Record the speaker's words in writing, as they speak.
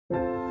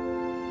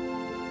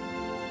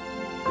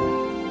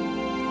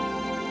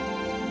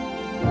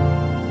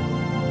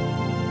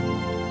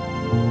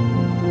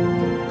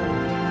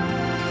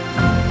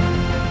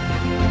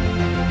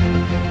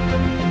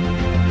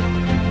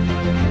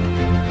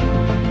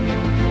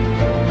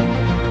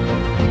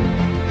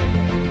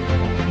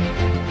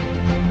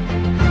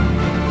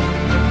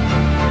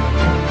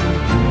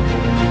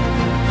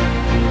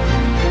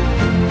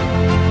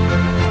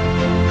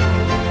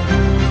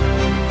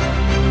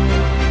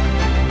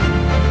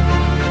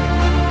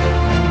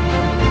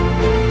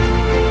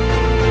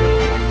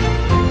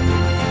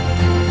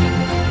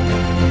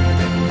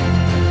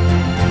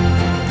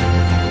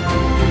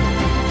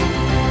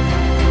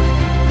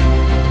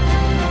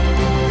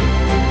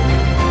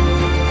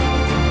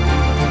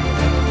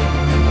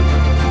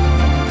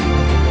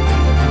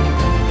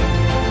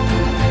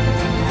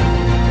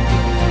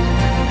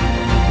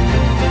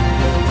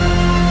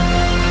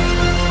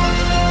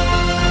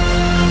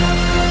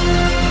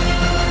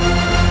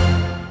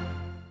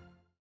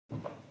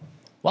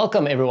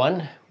Welcome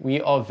everyone. We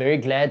are very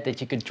glad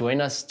that you could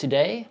join us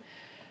today.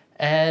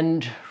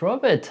 And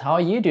Robert, how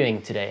are you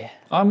doing today?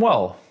 I'm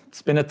well.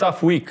 It's been a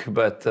tough week,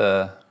 but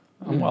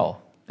I'm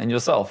well. And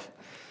yourself?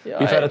 Yeah,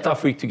 We've had a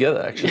tough week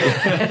together, actually.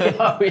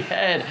 Yeah, we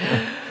had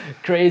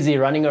crazy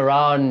running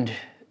around.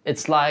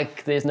 It's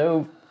like there's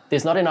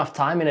not enough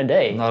time in a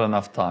day. Not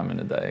enough time in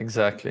a day,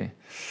 exactly.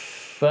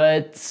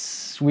 But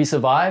we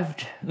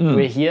survived.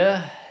 We're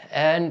here,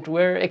 and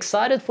we're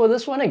excited for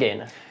this one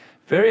again.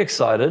 Very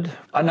excited.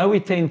 I know we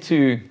tend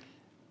to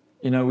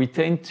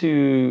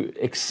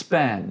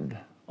expand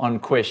on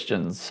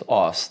questions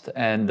asked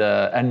and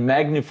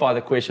magnify the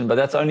question, but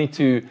that's only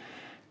to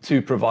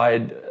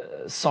provide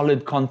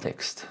solid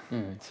context.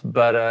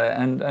 But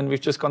and we've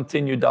just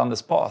continued down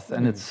this path,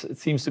 and it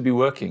seems to be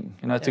working.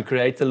 To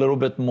create a little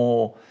bit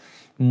more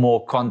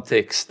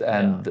context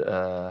and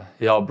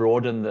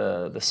broaden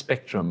the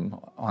spectrum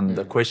on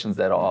the questions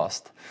that are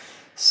asked.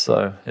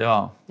 So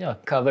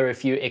cover a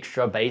few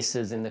extra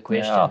bases in the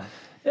question.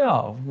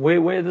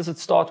 Where does it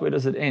start? Where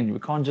does it end? We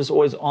can't just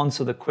always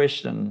answer the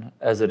question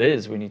as it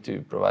is. We need to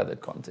provide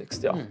that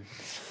context.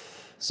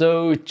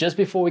 So just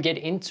before we get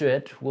into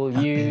it, will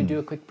you do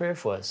a quick prayer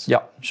for us?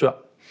 Yeah, sure.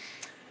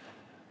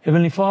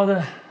 Heavenly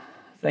Father,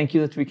 thank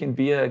you that we can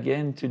be here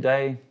again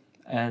today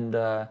and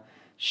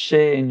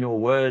share in your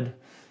word.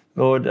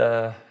 Lord,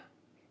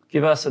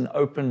 give us an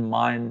open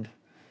mind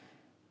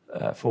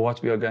for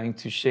what we are going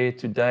to share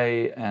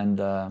today, and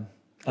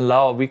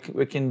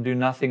we can do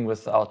nothing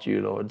without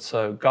you, Lord.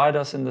 So guide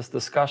us in this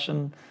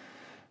discussion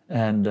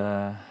and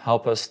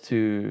help us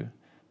to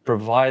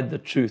provide the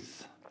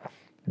truth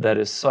that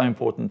is so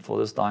important for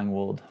this dying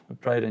world. We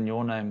pray it in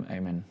your name,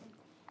 amen.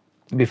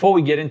 Before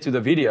we get into the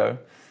video,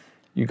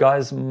 you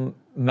guys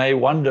may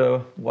wonder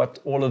what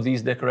all of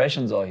these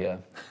decorations are here.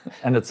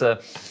 And it's a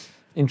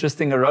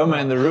interesting aroma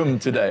in the room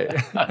today.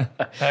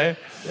 Hey?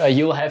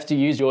 You'll have to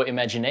use your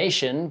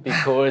imagination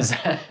because...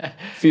 A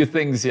few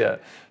things here.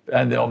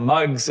 And there are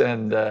mugs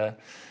and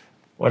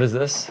what is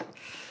this?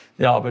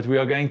 Yeah, but we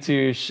are going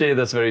to share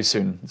this very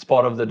soon. It's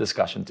part of the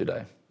discussion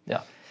today.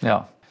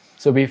 Yeah.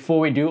 So before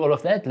we do all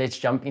of that, let's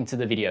jump into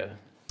the video.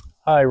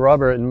 Hi,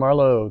 Robert and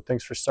Marlou.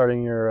 Thanks for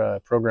starting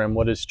your program,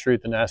 What is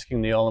Truth, and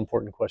asking the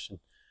all-important question.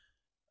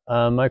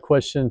 My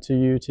question to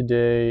you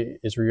today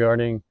is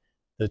regarding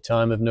the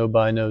time of no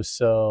buy, no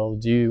sell.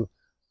 Do you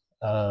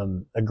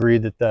agree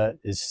that that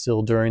is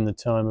still during the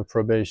time of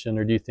probation,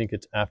 or do you think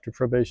it's after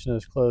probation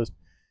is closed?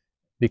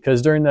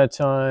 Because during that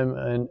time,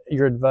 and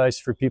your advice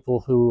for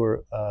people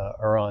who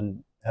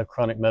have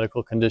chronic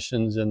medical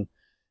conditions and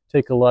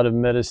take a lot of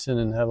medicine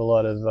and have a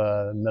lot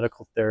of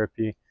medical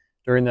therapy,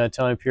 during that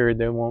time period,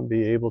 they won't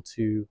be able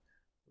to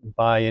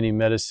buy any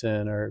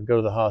medicine or go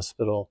to the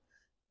hospital.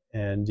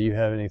 And do you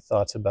have any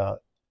thoughts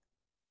about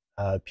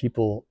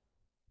people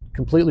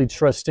completely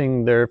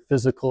trusting their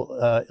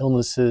physical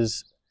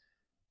illnesses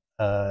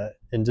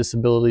and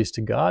disabilities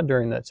to God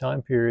during that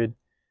time period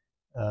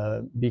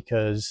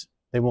because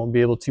they won't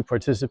be able to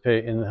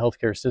participate in the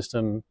healthcare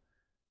system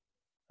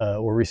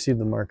or receive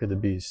the mark of the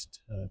beast?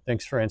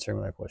 Thanks for answering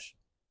my question.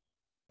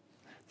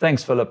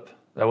 Thanks, Philip.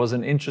 That was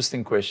an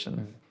interesting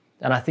question.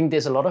 And I think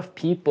there's a lot of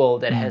people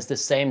that has the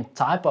same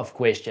type of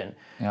question.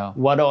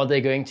 What are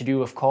they going to do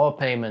with car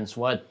payments?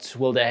 What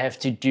will they have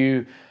to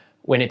do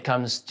when it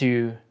comes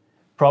to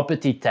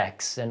property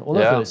tax and all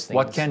of those things?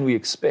 What can we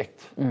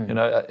expect,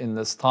 in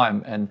this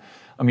time? And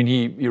I mean,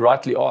 he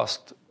rightly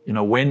asked,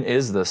 when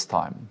is this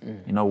time?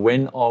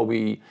 When are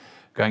we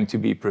going to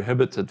be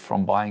prohibited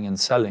from buying and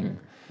selling?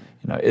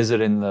 Is it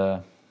in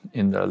the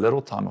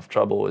little time of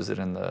trouble? Is it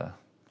in the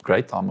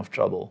great time of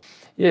trouble?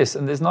 Yes,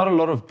 and there's not a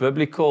lot of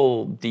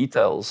biblical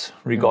details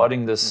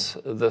regarding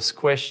this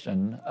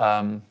question.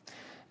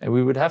 And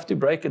we would have to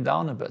break it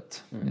down a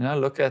bit.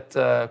 Look at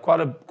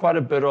quite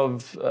a bit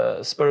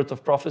of spirit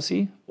of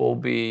prophecy will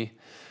be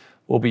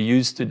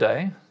used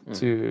today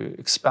to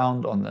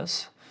expound on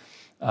this.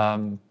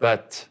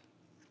 But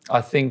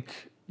I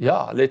think,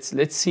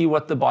 let's see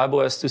what the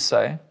Bible has to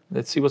say.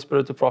 Let's see what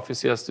spirit of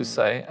prophecy has to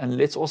say, and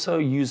let's also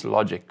use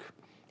logic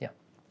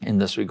in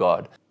this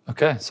regard.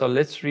 Okay, so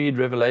let's read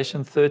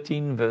Revelation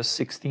 13, verse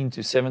 16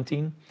 to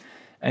 17.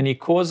 And he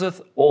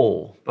causeth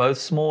all, both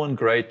small and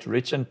great,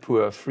 rich and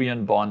poor, free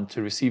and bond,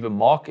 to receive a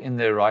mark in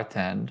their right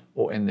hand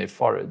or in their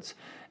foreheads,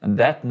 and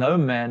that no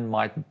man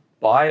might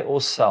buy or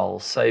sell,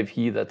 save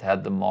he that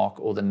had the mark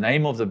or the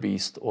name of the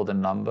beast or the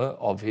number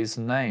of his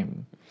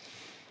name.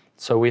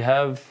 So we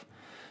have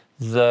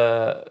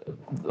the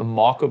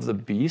mark of the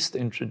beast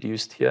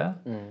introduced here,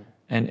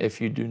 and if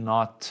you do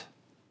not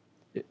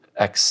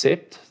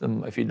accept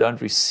them, if you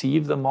don't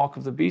receive the mark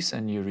of the beast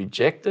and you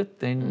reject it,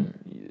 then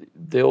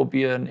there will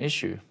be an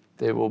issue.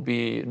 There will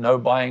be no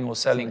buying or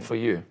selling for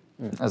you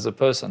as a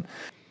person.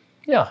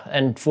 Yeah,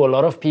 and for a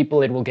lot of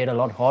people, it will get a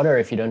lot harder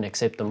if you don't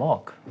accept the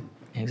mark.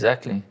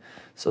 Exactly.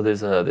 So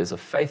there's a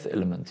faith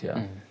element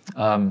here.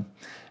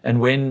 And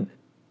when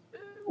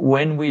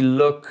we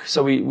look,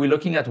 so we're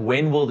looking at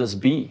when will this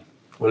be?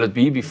 Will it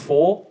be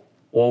before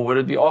or will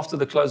it be after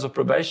the close of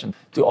probation?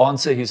 To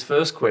answer his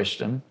first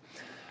question,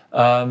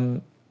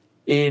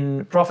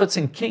 in Prophets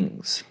and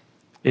Kings,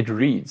 it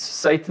reads,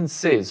 Satan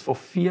says, for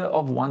fear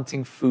of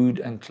wanting food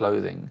and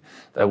clothing,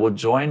 they will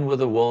join with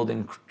the world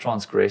in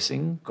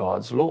transgressing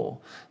God's law.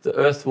 The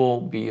earth will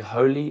be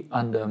wholly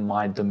under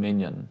my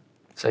dominion.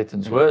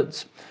 Satan's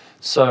words.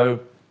 So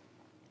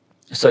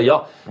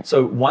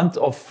want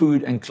of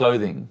food and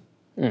clothing.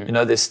 You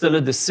know, there's still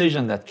a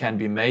decision that can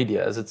be made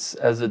here,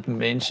 as it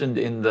mentioned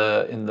in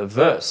the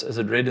verse, as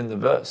it read in the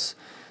verse.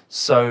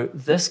 So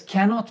this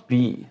cannot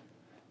be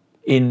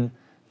in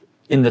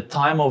the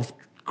time of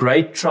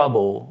great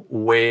trouble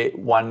where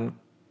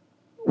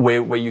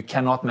you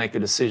cannot make a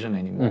decision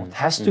anymore. It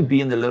has to be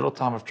in the little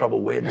time of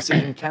trouble where a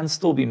decision can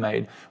still be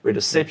made, where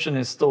deception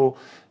is still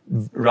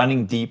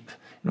running deep,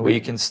 and where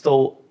you can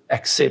still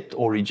accept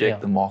or reject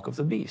the mark of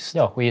the beast.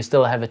 Yeah, where you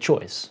still have a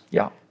choice.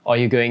 Yeah. Are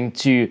you going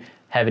to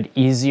have it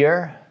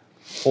easier,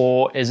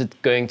 or is it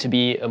going to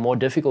be a more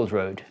difficult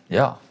road?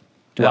 Yeah.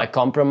 Do I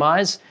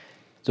compromise?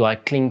 Do I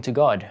cling to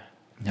God?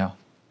 Yeah.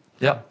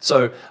 Yeah.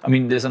 So, I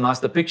mean, there's a nice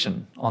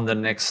depiction on the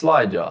next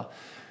slide. Yeah.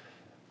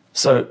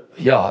 So,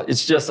 yeah,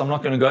 it's just, I'm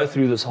not going to go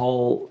through this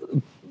whole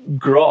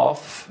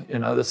graph. You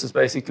know, this is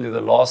basically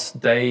the last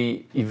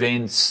day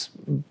events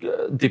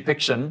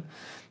depiction.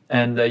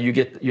 And you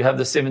have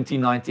the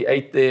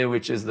 1798 there,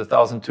 which is the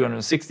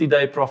 1,260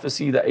 day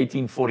prophecy, the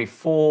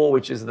 1844,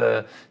 which is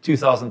the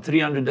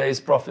 2,300 days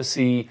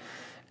prophecy.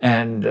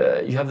 And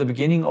you have the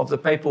beginning of the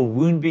papal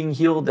wound being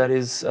healed. That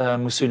is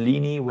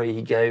Mussolini, where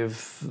he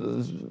gave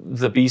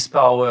the beast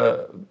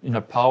power,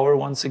 power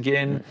once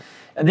again.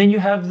 And then you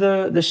have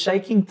the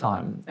shaking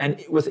time.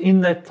 And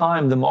within that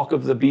time, the mark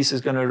of the beast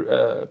is going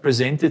to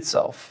present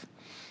itself.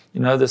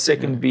 The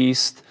second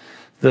beast,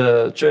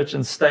 the church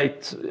and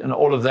state, and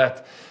all of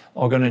that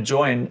are going to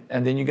join.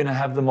 And then you're going to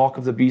have the mark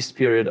of the beast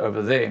period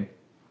over there.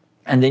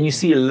 And then you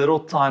see a little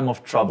time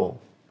of trouble.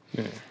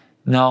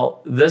 Now,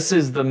 this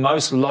is the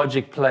most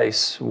logic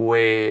place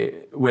where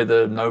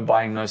the no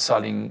buying, no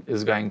selling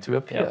is going to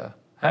appear.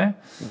 Hey?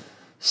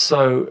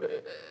 So,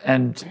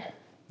 and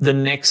the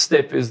next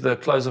step is the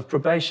close of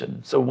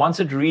probation. So once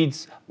it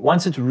reaches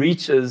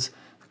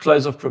the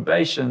close of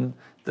probation,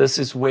 this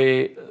is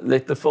where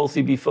let the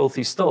filthy be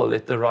filthy still,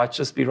 let the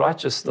righteous be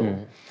righteous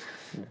still.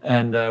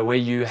 And where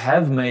you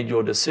have made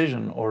your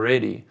decision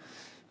already.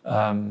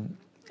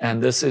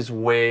 And this is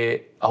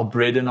where our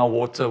bread and our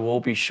water will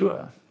be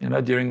sure,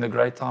 during the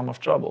great time of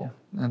trouble.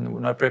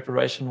 And no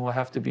preparation will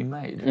have to be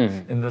made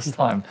in this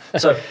time.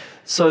 So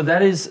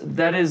that's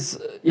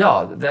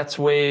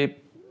where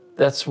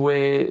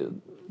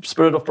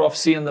spirit of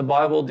prophecy in the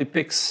Bible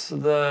depicts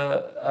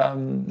the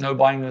no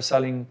buying, no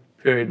selling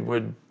period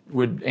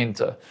would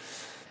enter.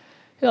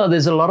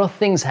 There's a lot of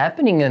things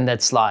happening in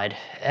that slide,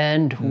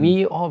 and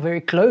we are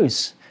very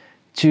close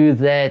to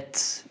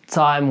that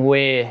time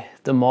where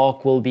the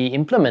mark will be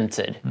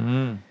implemented.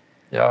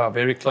 Yeah,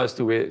 very close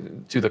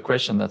to the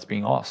question that's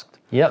being asked.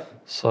 Yep.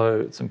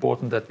 So it's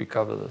important that we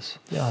cover this.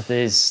 Yeah,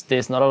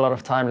 there's not a lot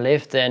of time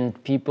left,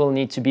 and people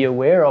need to be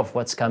aware of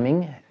what's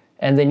coming,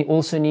 and they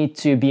also need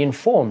to be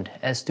informed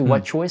as to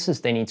what choices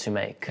they need to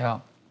make.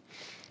 Yeah.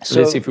 So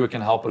let's see if we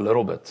can help a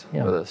little bit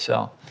with this.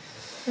 Yeah,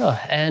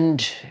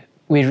 and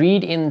we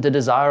read in the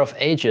Desire of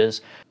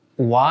Ages,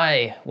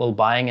 why will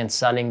buying and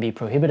selling be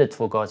prohibited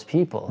for God's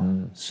people?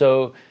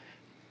 So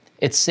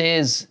it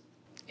says,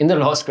 in the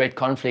last great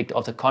conflict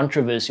of the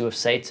controversy of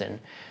Satan,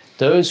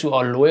 those who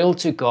are loyal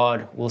to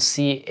God will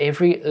see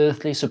every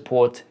earthly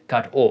support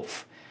cut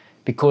off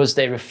because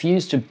they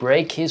refuse to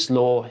break his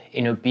law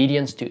in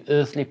obedience to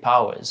earthly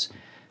powers.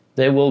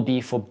 They will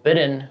be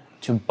forbidden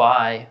to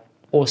buy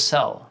or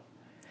sell.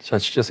 So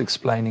it's just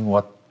explaining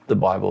what the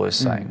Bible is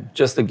saying,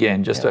 just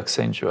to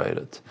accentuate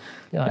it.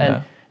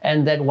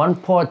 And that one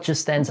part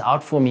just stands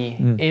out for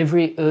me,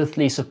 every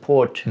earthly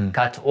support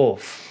cut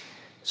off.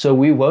 So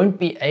we won't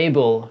be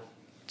able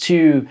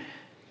to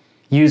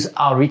use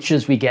our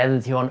riches we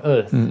gathered here on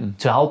earth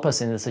to help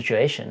us in the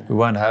situation. We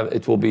won't have,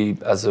 it will be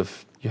as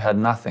if you had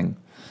nothing.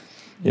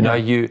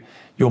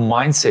 Your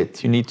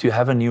mindset, you need to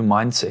have a new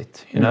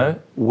mindset.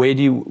 Where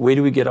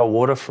do we get our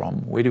water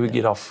from? Where do we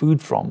get our food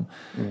from?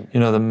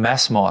 The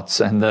mass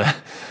marts and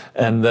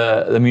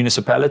the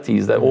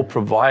municipalities, they all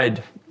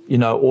provide,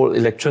 all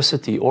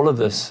electricity, all of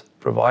this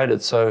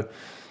provided. So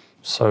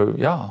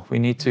we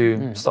need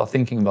to start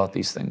thinking about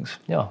these things.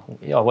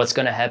 What's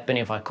going to happen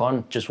if I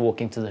can't just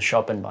walk into the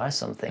shop and buy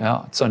something?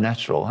 It's so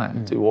natural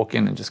to walk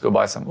in and just go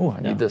buy something. Oh,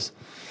 I need this.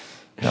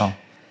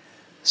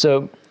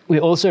 So we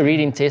also read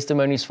in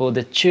Testimonies for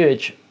the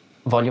Church,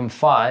 Volume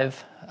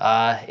 5,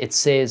 it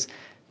says,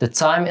 the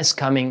time is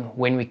coming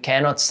when we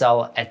cannot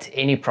sell at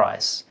any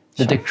price.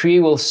 The decree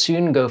will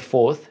soon go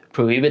forth,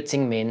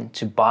 prohibiting men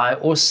to buy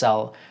or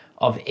sell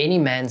of any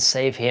man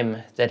save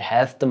him that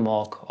hath the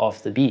mark of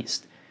the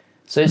beast.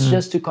 So it's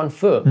just to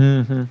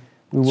confirm.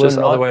 We will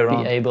not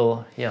be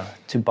able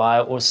to buy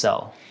or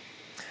sell.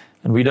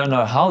 And we don't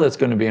know how that's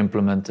going to be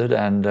implemented,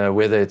 and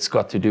whether it's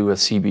got to do with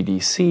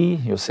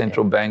CBDC, your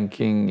central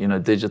banking,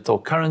 digital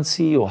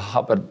currency, or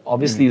how, but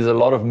obviously there's a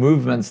lot of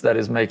movements that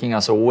is making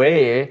us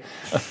aware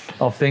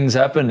of things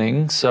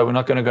happening. So we're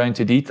not going to go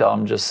into detail.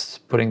 I'm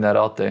just putting that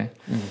out there.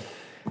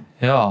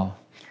 Yeah.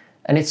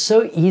 And it's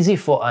so easy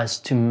for us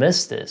to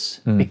miss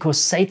this because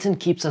Satan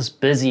keeps us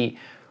busy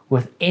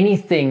with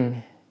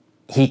anything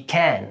he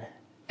can,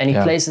 and he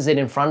places it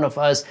in front of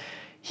us.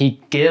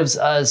 He gives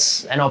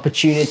us an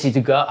opportunity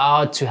to go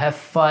out, to have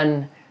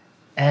fun,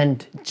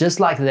 and just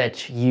like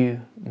that,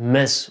 you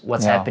miss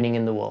what's happening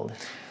in the world.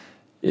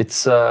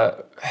 It's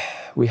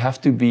we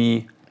have to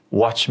be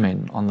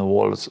watchmen on the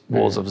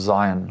walls of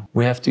Zion.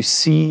 We have to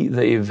see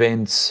the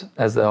events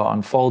as they are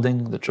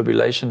unfolding, the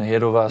tribulation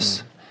ahead of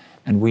us,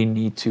 and we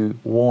need to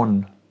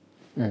warn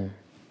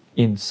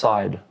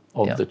inside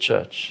of the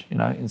church,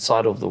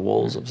 inside of the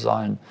walls of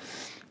Zion.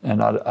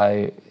 And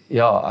I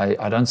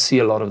don't see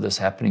a lot of this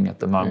happening at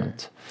the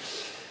moment.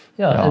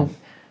 And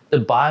the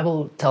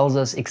Bible tells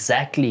us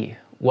exactly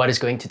what is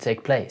going to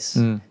take place.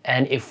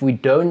 And if we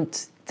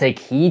don't take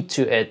heed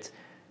to it,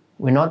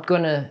 we're not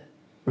going to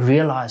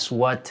realize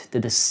what the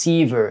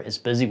deceiver is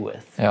busy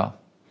with.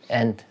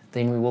 And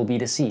then we will be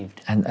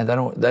deceived. And they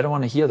don't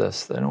want to hear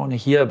this. They don't want to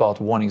hear about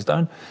warnings.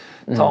 Don't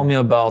tell me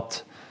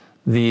about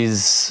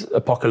these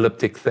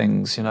apocalyptic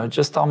things.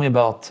 Just tell me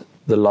about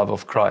the love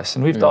of Christ.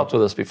 And we've dealt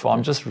with this before.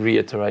 I'm just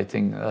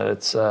reiterating that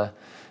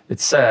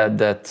it's sad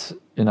that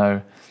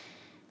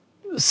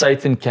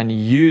Satan can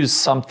use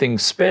something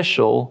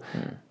special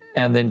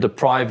and then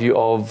deprive you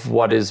of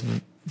what is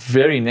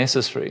very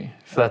necessary,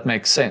 if that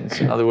makes sense.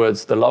 In other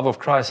words, the love of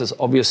Christ is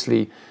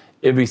obviously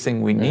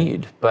everything we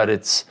need, but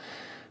it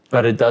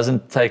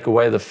doesn't take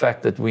away the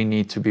fact that we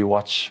need to be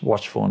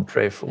watchful and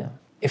prayerful.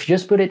 If you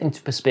just put it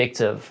into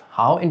perspective,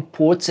 how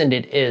important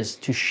it is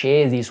to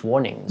share these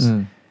warnings.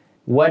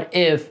 What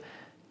if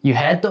you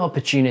had the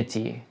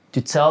opportunity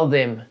to tell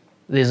them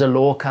there's a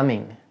law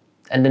coming,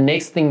 and the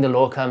next thing the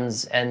law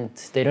comes and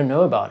they don't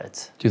know about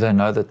it? Do they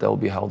know that they'll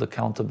be held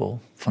accountable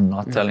for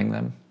not telling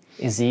them?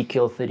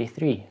 Ezekiel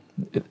 33.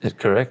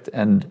 Correct.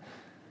 And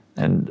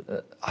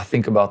I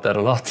think about that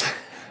a lot.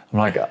 I'm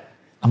like,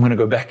 I'm going to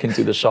go back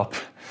into the shop.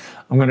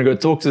 I'm going to go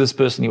talk to this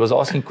person. He was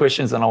asking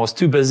questions and I was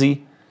too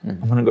busy. I'm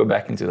going to go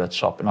back into that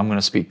shop and I'm going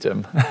to speak to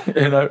him.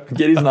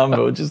 Get his number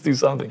or just do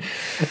something.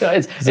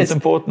 It's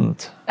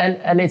important.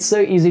 And it's so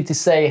easy to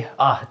say,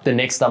 the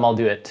next time I'll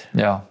do it.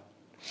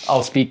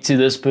 I'll speak to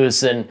this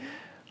person.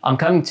 I'm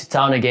coming to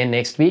town again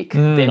next week.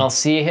 Then I'll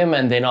see him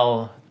and then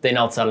I'll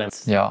tell him.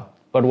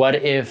 But what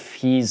if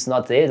he's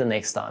not there the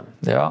next time?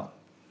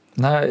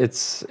 No,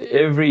 it's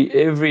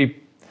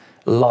every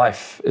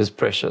life is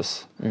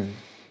precious.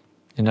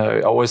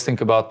 I always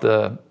think about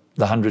the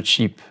 100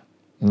 sheep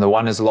and the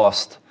one is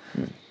lost.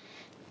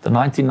 The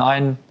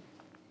 99,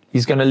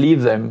 he's going to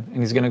leave them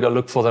and he's going to go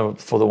look for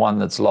the one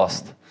that's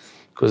lost,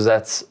 because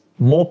that's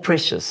more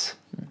precious.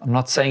 I'm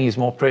not saying he's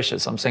more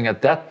precious. I'm saying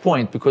at that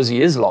point, because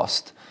he is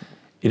lost,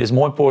 it is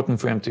more important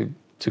for him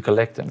to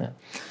collect him.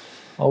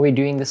 Are we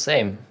doing the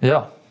same?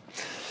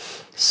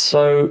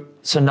 So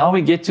now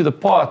we get to the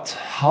part,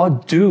 how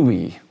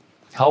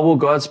will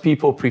God's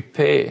people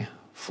prepare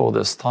for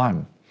this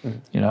time,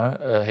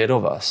 ahead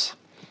of us?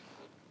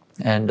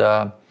 And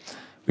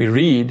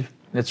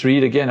let's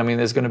read again. I mean,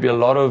 there's going to be a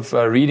lot of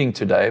reading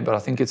today, but I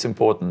think it's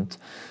important.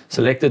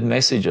 Selected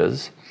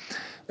messages.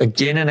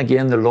 Again and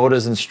again, the Lord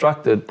has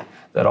instructed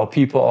that our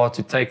people are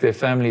to take their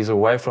families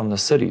away from the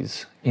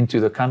cities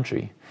into the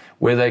country,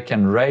 where they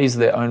can raise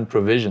their own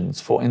provisions.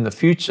 For in the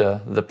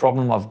future, the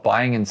problem of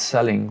buying and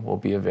selling will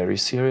be a very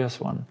serious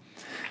one.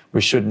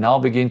 We should now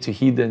begin to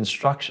heed the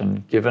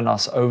instruction given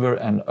us over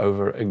and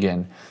over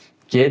again.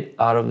 Get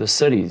out of the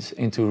cities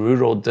into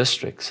rural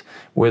districts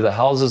where the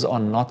houses are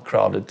not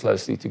crowded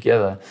closely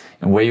together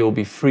and where you'll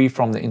be free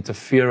from the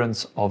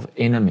interference of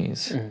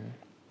enemies.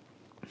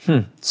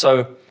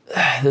 So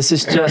this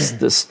is just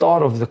the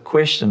start of the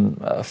question,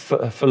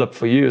 Philip,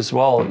 for you as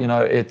well.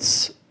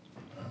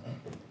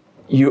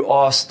 You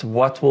asked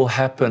what will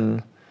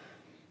happen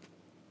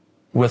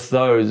with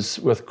those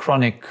with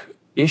chronic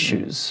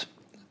issues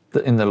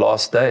in the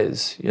last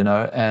days,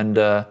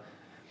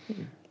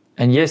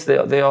 and yes,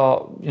 there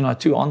are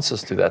two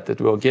answers to that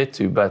we'll get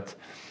to, but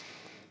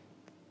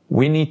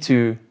we need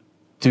to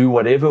do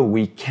whatever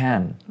we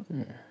can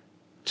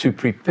to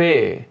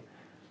prepare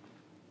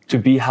to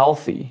be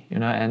healthy,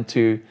 and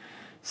to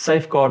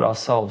safeguard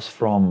ourselves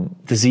from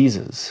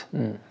diseases,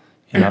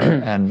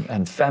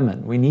 and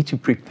famine. We need to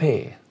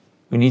prepare.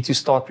 We need to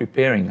start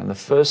preparing, and the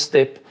first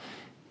step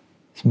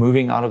is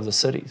moving out of the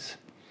cities.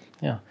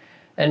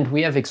 And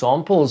we have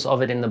examples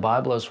of it in the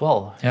Bible as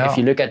well. If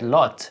you look at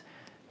Lot,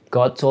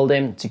 God told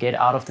him to get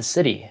out of the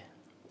city.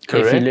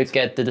 Correct. If you look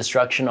at the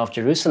destruction of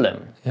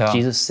Jerusalem,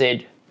 Jesus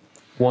said,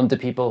 want the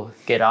people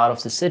get out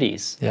of the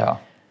cities.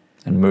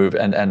 And move.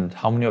 And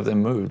how many of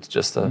them moved?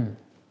 Just a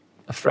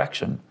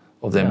fraction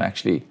of them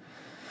actually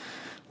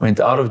went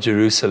out of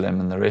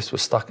Jerusalem, and the rest were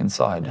stuck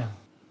inside.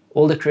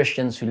 All the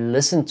Christians who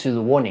listened to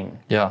the warning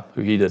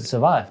who heeded.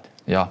 survived.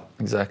 Yeah,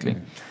 exactly.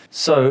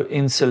 So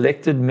in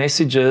selected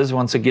messages,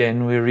 once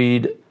again, we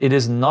read, it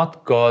is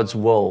not God's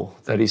will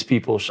that his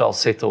people shall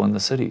settle in the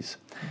cities,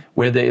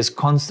 where there is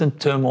constant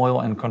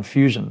turmoil and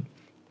confusion.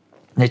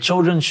 Their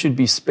children should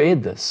be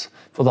spared this,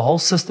 for the whole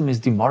system is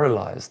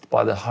demoralized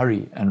by the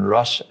hurry and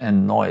rush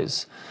and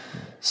noise.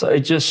 So it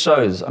just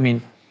shows, I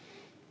mean,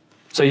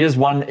 so here's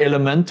one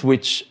element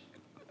which,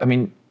 I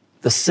mean,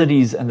 the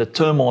cities and the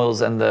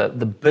turmoils and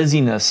the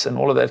busyness and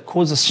all of that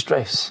causes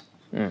stress.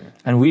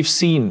 And we've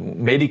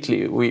seen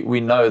medically, we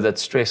know that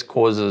stress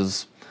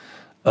causes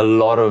a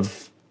lot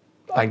of,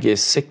 I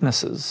guess,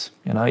 sicknesses,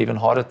 you know, even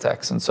heart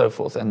attacks and so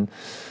forth. And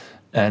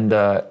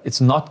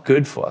it's not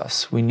good for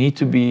us. We need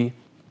to be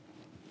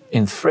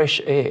in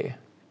fresh air,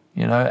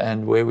 you know,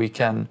 and where we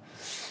can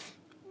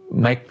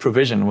make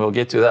provision. We'll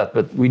get to that.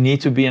 But we need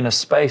to be in a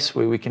space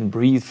where we can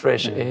breathe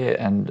fresh air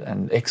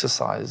and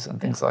exercise and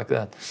things like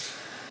that.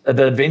 At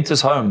the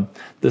Adventist home,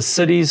 the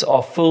cities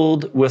are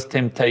filled with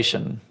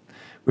temptation.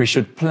 We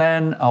should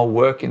plan our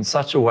work in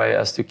such a way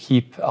as to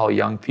keep our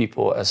young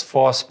people as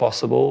far as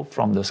possible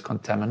from this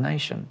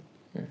contamination.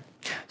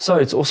 So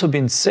it's also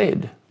been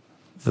said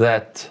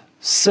that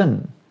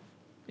sin,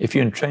 if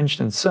you're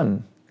entrenched in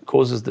sin,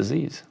 causes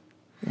disease.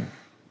 You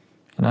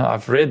know,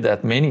 I've read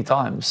that many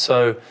times.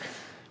 So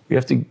we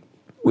have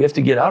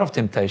to get out of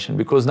temptation,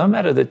 because no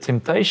matter the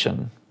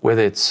temptation,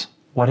 whether it's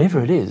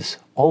whatever it is,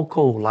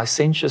 alcohol,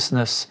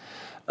 licentiousness,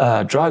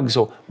 drugs,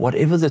 or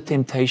whatever the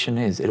temptation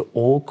is, it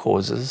all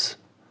causes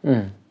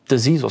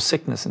disease or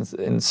sickness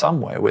in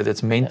some way, whether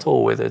it's mental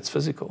or whether it's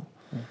physical.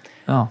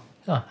 Oh.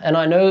 Yeah. And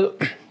I know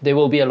there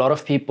will be a lot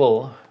of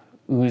people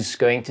who's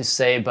going to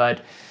say, but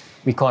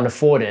we can't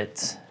afford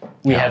it.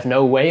 We have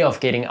no way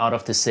of getting out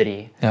of the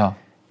city. Yeah.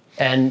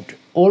 And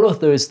all of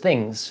those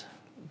things.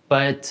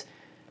 But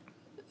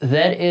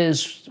that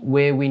is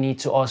where we need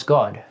to ask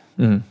God.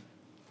 Pray,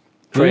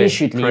 we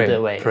should lead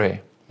the way. Pray.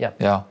 Yeah.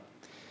 Yeah.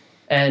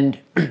 And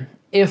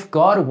if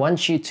God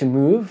wants you to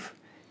move,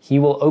 he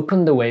will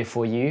open the way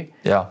for you.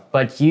 Yeah.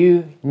 But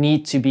you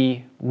need to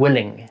be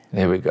willing.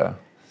 There we go.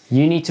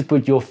 You need to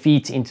put your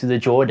feet into the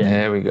Jordan.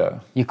 There we go.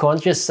 You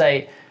can't just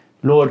say,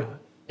 Lord,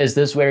 is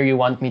this where you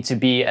want me to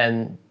be?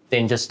 And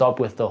then just stop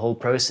with the whole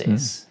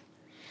process.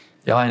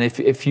 Yeah, and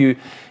if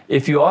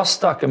you are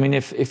stuck, I mean,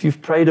 if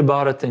you've prayed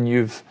about it and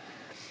you've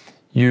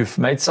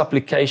made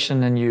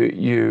supplication and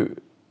you've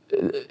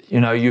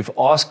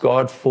asked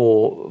God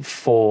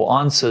for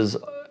answers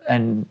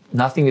and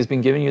nothing has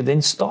been given you,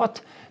 then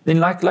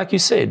like you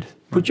said,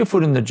 put your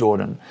foot in the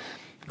Jordan.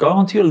 Go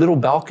onto your little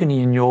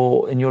balcony in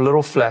your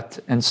little flat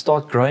and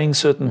start growing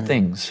certain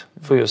things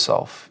for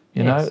yourself.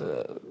 You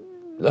know,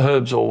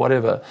 herbs or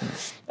whatever,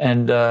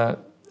 and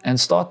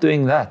start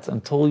doing that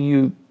until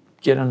you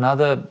get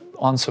another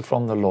answer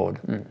from the Lord,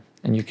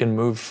 and you can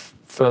move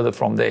further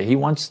from there. He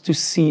wants to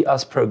see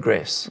us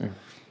progress.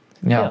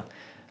 Yeah.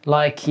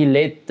 Like he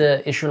led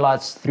the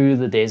Israelites through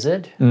the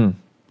desert.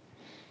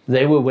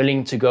 They were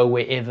willing to go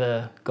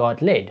wherever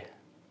God led.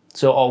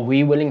 So are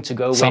we willing to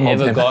go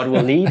wherever God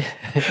will lead?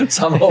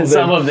 Some of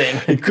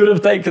them. It could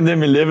have taken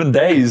them 11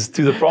 days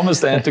to the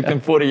promised land. It took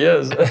them 40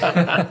 years.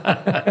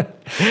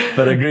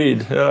 But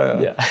agreed.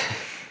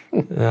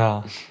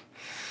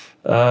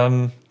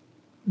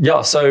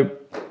 So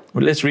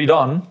let's read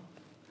on.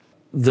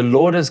 The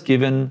Lord has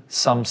given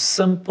some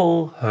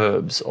simple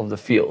herbs of the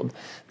field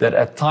that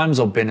at times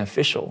are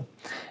beneficial.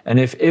 And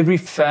if every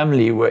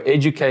family were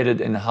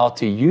educated in how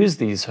to use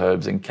these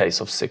herbs in case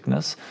of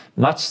sickness,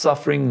 much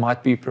suffering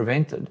might be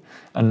prevented,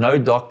 and no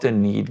doctor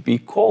need be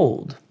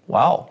called.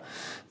 Wow.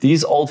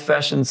 These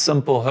old-fashioned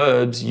simple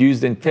herbs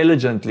used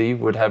intelligently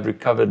would have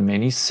recovered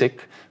many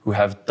sick who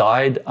have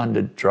died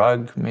under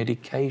drug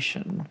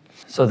medication.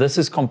 So this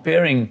is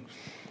comparing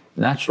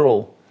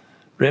natural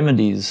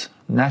remedies,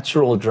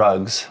 natural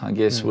drugs, I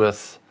guess,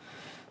 with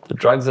the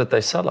drugs that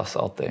they sell us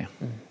out there.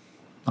 I'm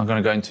not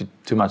going to go into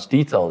too much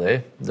detail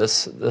there,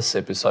 this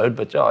episode,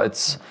 but yeah,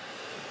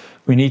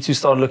 we need to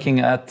start looking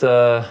at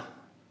the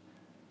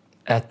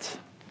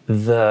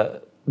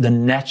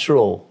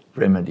natural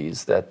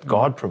remedies that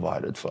God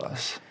provided for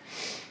us.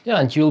 Yeah,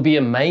 and you'll be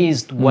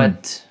amazed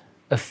what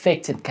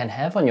effect it can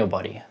have on your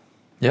body.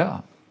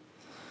 Yeah.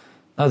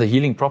 No, the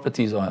healing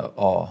properties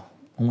are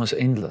almost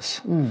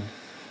endless.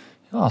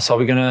 Yeah, so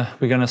we're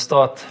gonna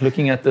start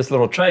looking at this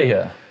little tray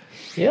here.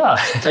 Yeah.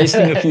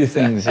 Tasting a few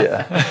things,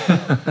 yeah.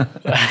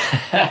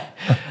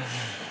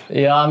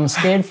 Yeah, I'm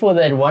scared for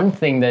that one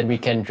thing that we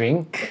can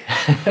drink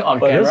on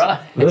camera.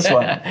 This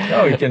one.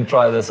 Yeah, we can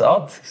try this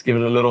out. Let's give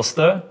it a little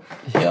stir.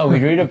 Yeah, we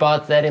read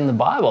about that in the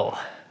Bible.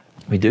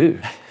 We do.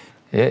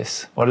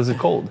 Yes. What is it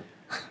called?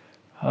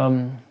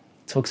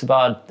 Talks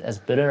about as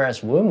bitter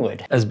as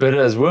wormwood. As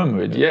bitter as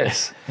wormwood,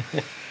 yes.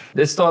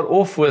 Let's start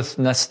off with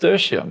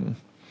nasturtium.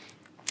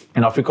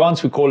 In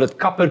Afrikaans, we call it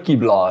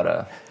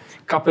kappertjieblare,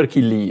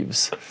 kappertjie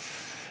leaves.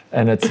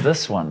 And it's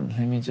this one.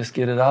 Let me just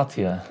get it out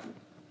here.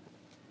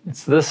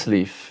 It's this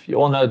leaf. You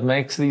all know it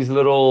makes these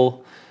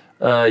little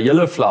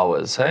yellow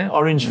flowers, hey?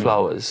 Orange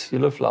flowers,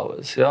 yellow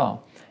flowers, yeah.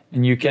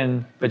 And you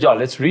can, but yeah,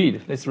 let's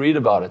read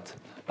about it.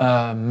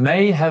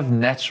 may have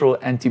natural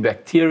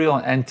antibacterial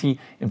and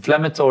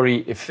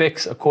anti-inflammatory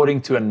effects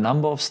according to a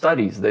number of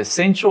studies. The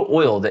essential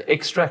oil, the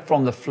extract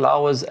from the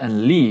flowers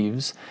and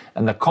leaves,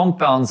 and the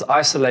compounds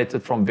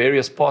isolated from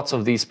various parts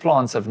of these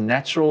plants have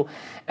natural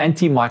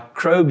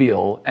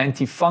antimicrobial,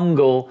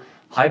 antifungal,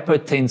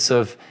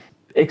 hypotensive,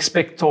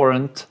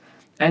 expectorant,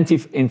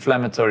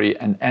 anti-inflammatory,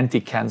 and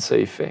anti-cancer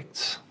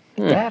effects.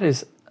 That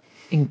is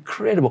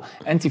incredible.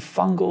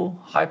 Antifungal,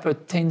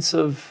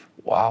 hypotensive,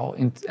 wow,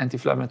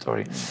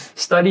 anti-inflammatory.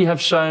 Studies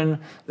have shown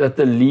that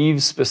the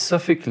leaves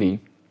specifically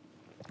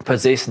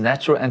possess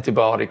natural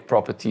antibiotic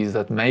properties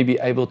that may be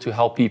able to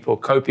help people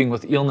coping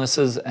with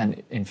illnesses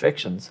and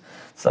infections,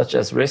 such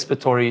as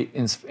respiratory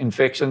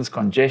infections,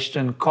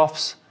 congestion,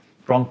 coughs,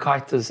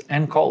 bronchitis,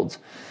 and colds.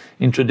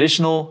 In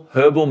traditional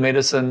herbal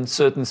medicine,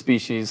 certain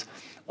species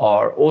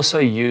are also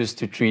used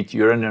to treat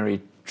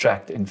urinary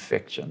tract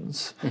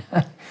infections.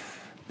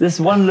 This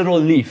one little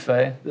leaf,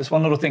 this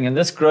one little thing, and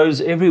this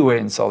grows everywhere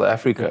in South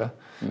Africa,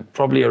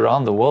 probably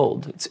around the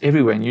world. It's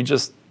everywhere, and you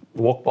just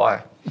walk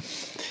by.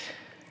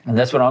 And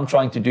that's what I'm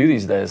trying to do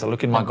these days. I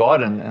look in my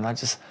garden, and I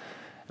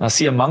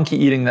see a monkey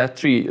eating that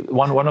tree.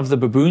 One of the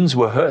baboons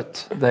were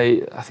hurt.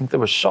 I think they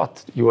were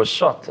shot. He was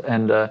shot,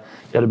 and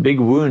he had a big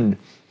wound.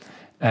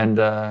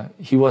 And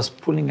he was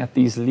pulling at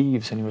these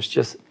leaves, and he was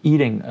just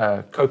eating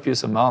a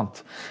copious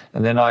amount.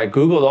 And then I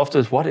Googled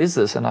afterwards, what is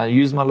this? And I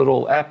used my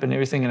little app and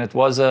everything, and it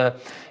was a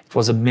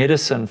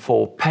medicine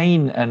for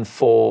pain and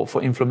for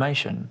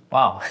inflammation.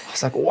 Wow. I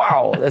was like,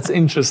 wow, that's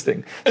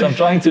interesting. So I'm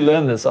trying to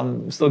learn this.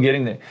 I'm still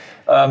getting there.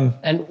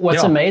 And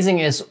what's amazing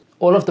is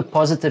all of the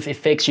positive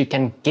effects you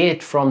can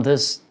get from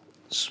this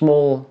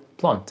small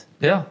plant.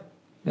 Yeah,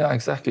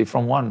 exactly,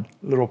 from one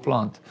little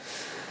plant.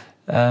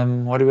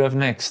 What do we have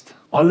next?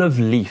 Olive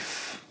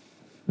leaf.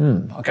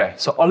 Okay,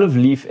 so olive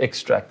leaf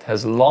extract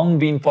has long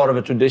been part of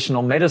a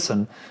traditional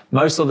medicine.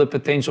 Most of the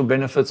potential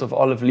benefits of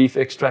olive leaf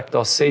extract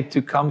are said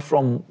to come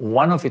from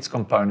one of its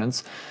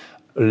components,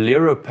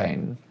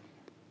 leuropane.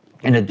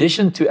 In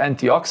addition to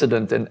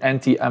antioxidant and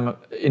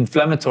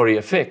anti-inflammatory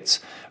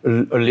effects,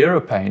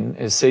 leuropane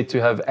is said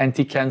to have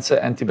anti-cancer,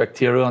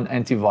 antibacterial, and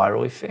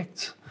antiviral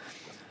effects.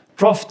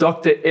 Prof.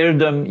 Dr.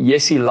 Erdem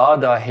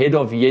Yesilada, head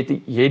of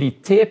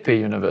Yeditepe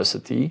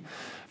University,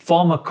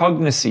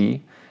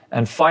 Pharmacognosy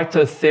and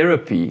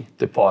Phytotherapy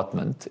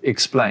Department,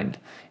 explained,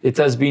 it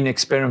has been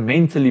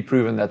experimentally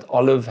proven that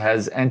olive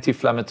has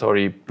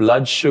anti-inflammatory,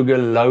 blood sugar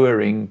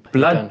lowering,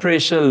 blood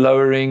pressure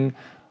lowering,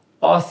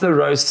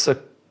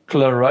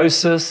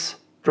 atherosclerosis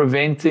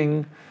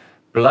preventing,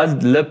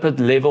 blood lipid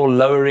level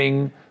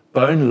lowering,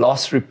 bone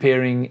loss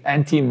repairing,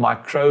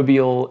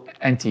 antimicrobial,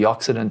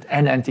 antioxidant,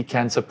 and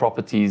anti-cancer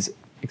properties,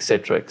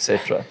 etc.,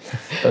 etc.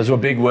 Those were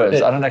big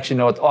words. I don't actually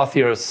know what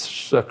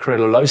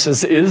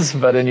atherosclerosis is,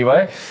 but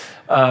anyway.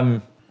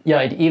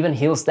 It even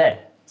heals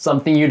that.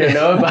 Something you don't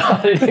know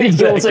about.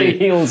 It also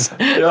heals.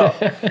 Yeah.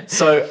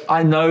 So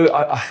I know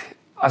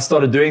I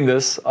started doing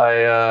this.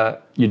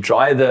 You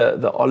dry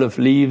the olive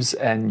leaves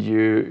and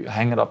you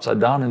hang it upside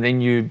down, and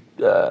then you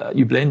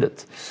blend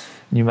it.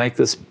 You make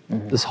this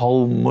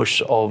whole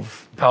mush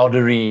of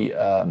powdery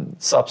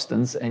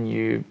substance, and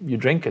you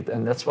drink it,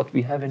 and that's what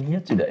we have in here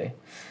today.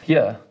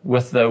 Here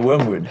with the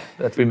wormwood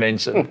that we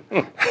mentioned.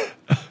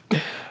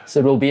 So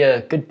it will be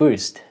a good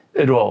boost.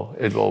 It will.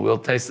 We'll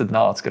taste it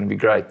now. It's going to be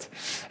great.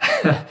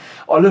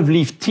 Olive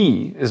leaf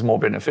tea is more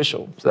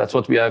beneficial. So that's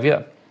what we have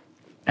here.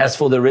 As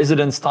for the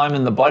residence time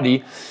in the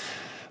body,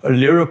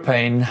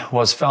 leuropane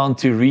was found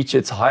to reach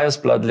its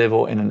highest blood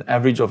level in an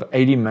average of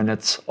 80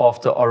 minutes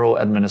after oral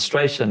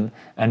administration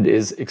and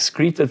is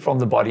excreted from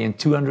the body in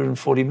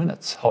 240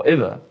 minutes.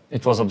 However,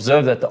 it was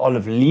observed that the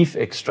olive leaf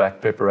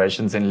extract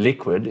preparations in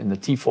liquid, in the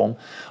tea form,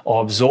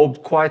 are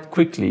absorbed quite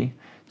quickly,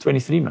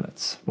 23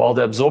 minutes, while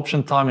the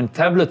absorption time in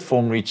tablet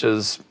form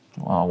reaches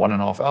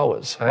 1.5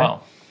 hours. Hey?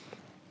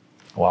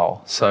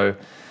 Wow. So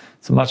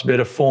it's a much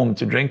better form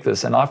to drink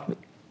this. And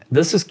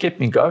this has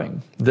kept me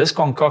going. This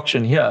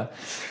concoction here,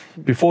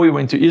 before we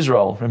went to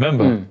Israel,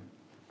 remember,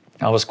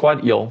 I was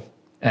quite ill,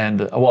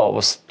 and I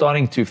was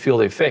starting to feel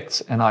the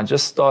effects, and I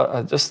just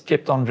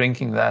kept on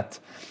drinking that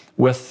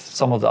with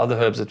some of the other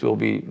herbs that we'll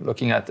be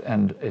looking at,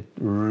 and it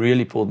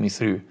really pulled me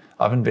through.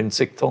 I haven't been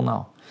sick till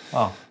now.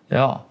 Wow.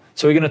 Yeah.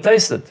 So we're going to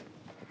taste it.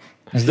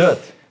 Let's do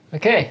it.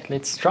 Okay,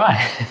 let's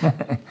try.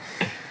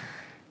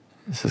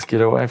 Let's just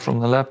get away from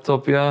the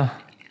laptop here.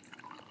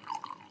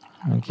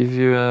 I'll give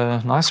you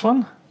a nice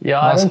one.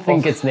 Yeah, nice. I don't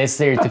think it's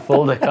necessary to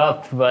fill the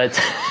cup, but...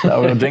 No,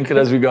 we're going to drink it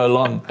as we go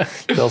along.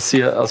 They'll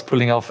see us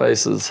pulling our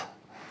faces.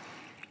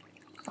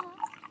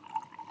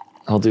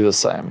 I'll do the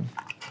same.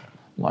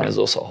 Mine is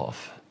also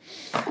half.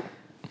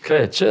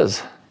 Okay,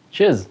 cheers.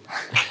 Cheers.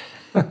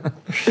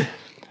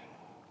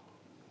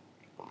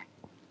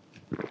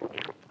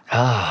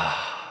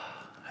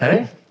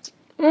 Hey?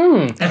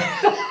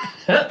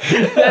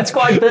 That's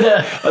quite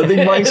bitter. I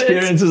think my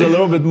experience is a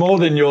little bit more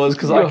than yours,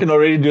 because I can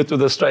already do it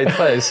with a straight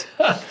face.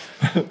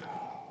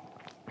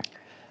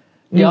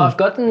 Yeah, I've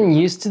gotten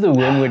used to the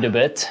wormwood a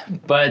bit,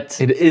 but...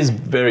 It is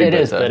very bitter.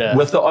 Is bitter.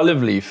 With the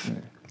olive leaf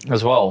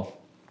as well.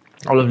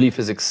 Olive leaf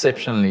is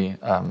exceptionally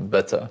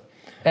bitter.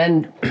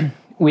 And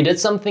we did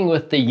something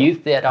with the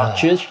youth there at our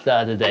church the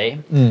other day.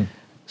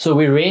 So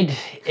we read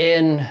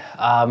in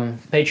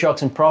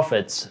Patriarchs and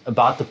Prophets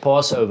about the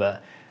Passover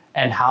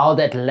and how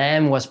that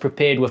lamb was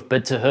prepared with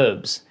bitter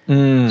herbs.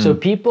 So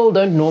people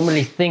don't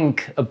normally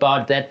think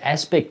about that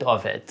aspect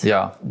of it.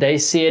 Yeah. They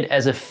see it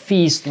as a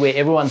feast where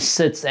everyone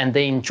sits and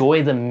they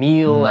enjoy the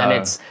meal and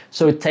it's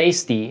so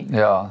tasty.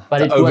 Yeah,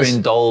 but it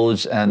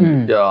overindulge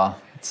and yeah,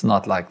 it's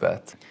not like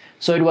that.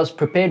 So it was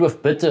prepared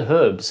with bitter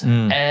herbs.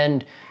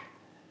 And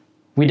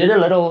we did a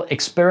little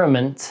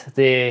experiment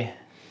there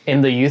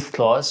in the youth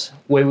class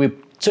where we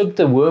took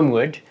the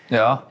wormwood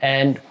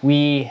and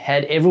we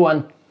had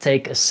everyone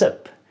take a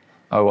sip.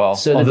 Oh wow!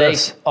 So of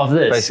this,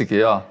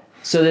 basically, yeah.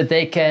 So that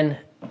they can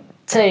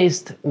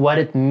taste what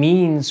it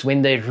means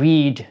when they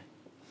read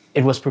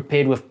it was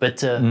prepared with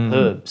bitter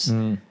herbs.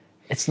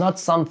 It's not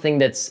something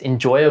that's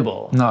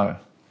enjoyable. No,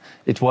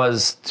 it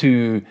was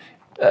to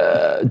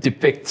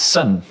depict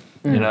sin.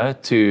 You know,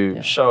 to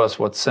show us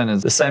what sin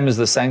is. The same as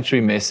the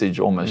sanctuary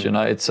message almost, you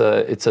know, it's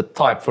a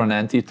type for an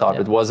anti-type.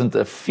 It wasn't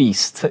a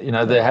feast. You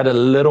know, they had a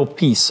little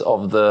piece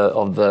of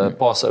the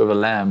Passover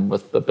lamb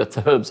with the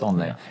bitter herbs on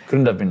there.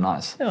 Couldn't have been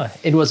nice. Yeah,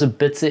 it was a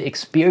bitter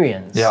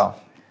experience. Yeah.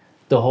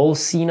 The whole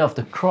scene of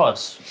the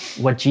cross,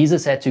 what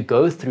Jesus had to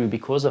go through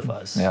because of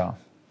us. Yeah.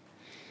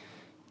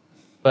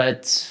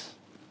 But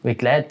we're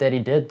glad that he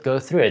did go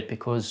through it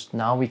because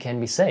now we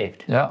can be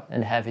saved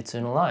and have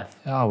eternal life.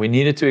 Yeah, we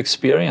needed to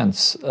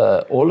experience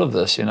all of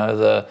this, you know,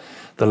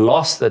 the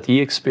loss that he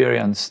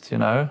experienced, you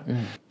know,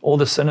 all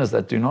the sinners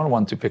that do not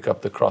want to pick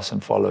up the cross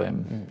and follow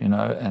him, you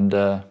know,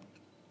 and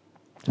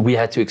we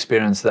had to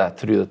experience that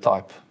through the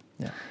type.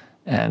 Yeah.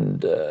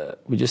 And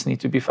we just need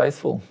to be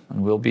faithful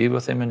and we'll be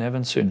with him in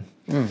heaven soon.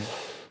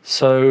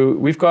 So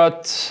we've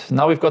got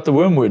the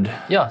wormwood.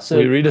 Yeah, so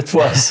we read it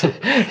for us.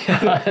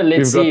 Let's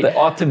We've see. got the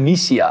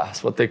Artemisia,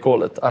 is what they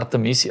call it,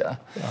 Artemisia.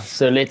 Yeah,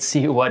 so let's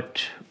see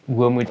what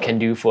wormwood can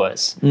do for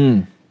us.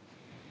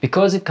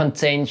 Because it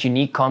contains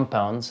unique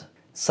compounds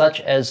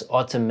such as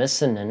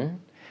artemisinin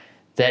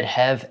that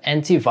have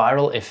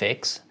antiviral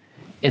effects,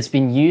 it's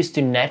been used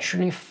to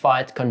naturally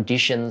fight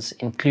conditions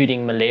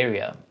including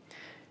malaria.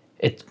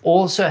 It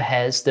also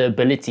has the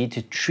ability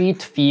to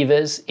treat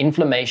fevers,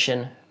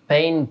 inflammation,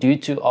 pain due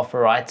to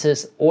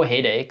arthritis or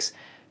headaches,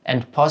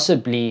 and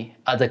possibly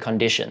other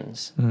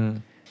conditions.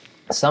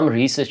 Some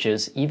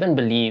researchers even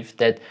believe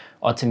that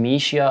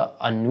Artemisia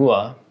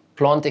annua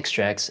plant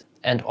extracts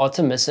and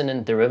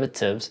artemisinin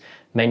derivatives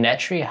may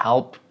naturally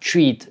help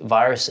treat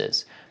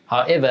viruses.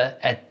 However,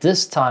 at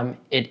this time,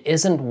 it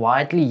isn't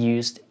widely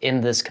used in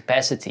this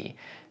capacity,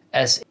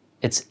 as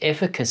its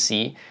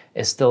efficacy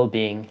is still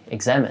being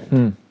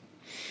examined.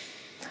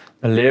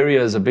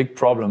 Malaria is a big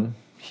problem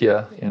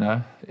here, you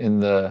know, in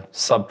the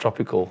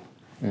subtropical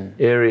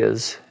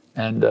areas,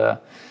 and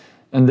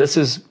this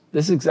is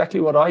exactly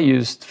what I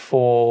used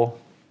for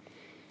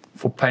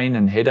pain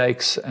and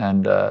headaches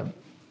and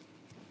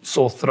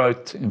sore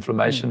throat,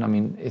 inflammation. I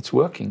mean, it's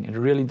working. It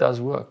really does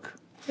work.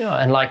 Yeah,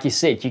 and like you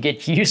said, you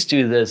get used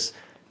to this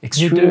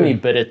extremely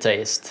bitter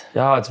taste.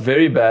 Yeah, it's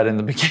very bad in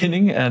the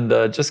beginning, and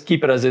just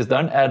keep it as is.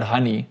 Don't add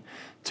honey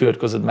to it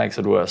because it makes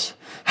it worse.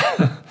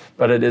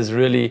 But it is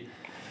really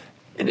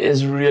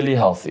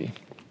healthy.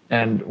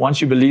 And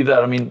once you believe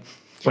that, I mean,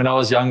 when I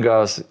was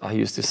younger, I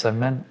used to say,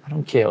 man, I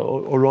don't care,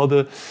 or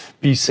rather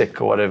be sick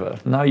or whatever.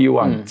 No, you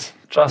won't.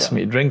 Trust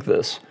me, drink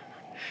this.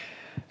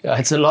 Yeah,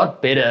 it's a lot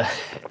better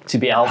to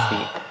be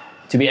healthy,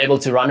 to be able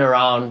to run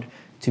around,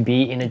 to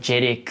be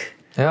energetic,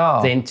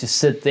 than to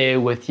sit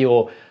there with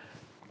your...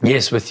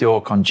 Yes, with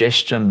your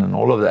congestion and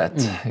all of that.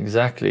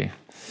 Exactly.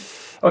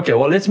 Okay,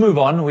 well, let's move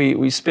on.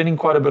 We're spending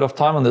quite a bit of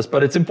time on this,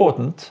 but it's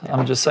important.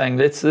 I'm just saying,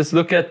 let's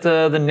look at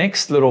the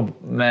next little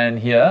man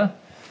here.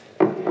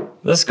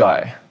 This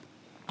guy.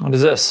 What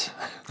is this?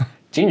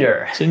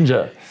 Ginger.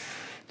 Ginger.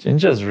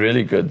 Ginger is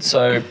really good.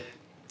 So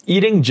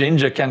eating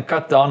ginger can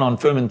cut down on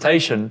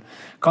fermentation,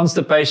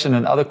 constipation,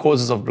 and other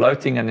causes of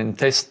bloating and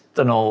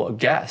intestinal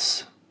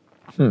gas.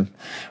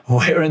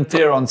 Wear and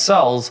tear on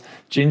cells,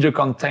 ginger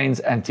contains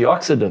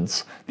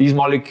antioxidants. These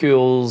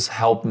molecules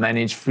help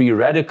manage free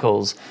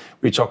radicals,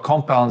 which are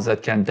compounds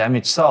that can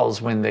damage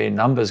cells when their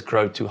numbers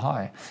grow too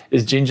high.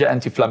 Is ginger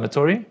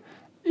anti-inflammatory?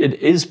 It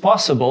is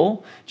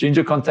possible.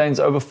 Ginger contains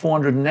over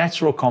 400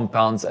 natural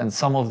compounds, and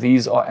some of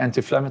these are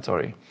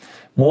anti-inflammatory.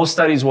 More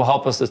studies will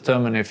help us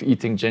determine if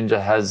eating ginger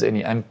has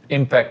any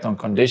impact on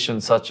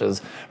conditions such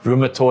as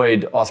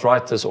rheumatoid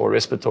arthritis or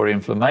respiratory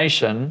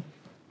inflammation.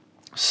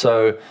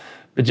 So,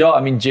 but yeah,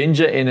 I mean,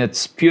 ginger in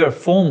its pure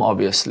form,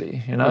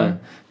 obviously, you know,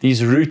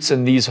 these roots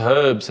and these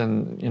herbs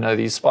and, you know,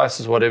 these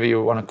spices, whatever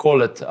you want to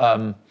call it,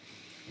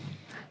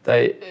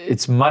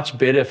 it's much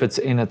better if it's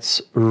in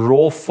its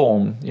raw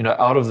form, you know,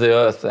 out of the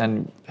earth.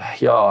 And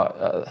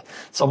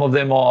some of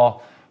them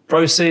are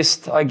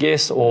processed, I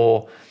guess,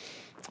 or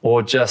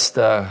just,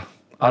 I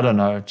don't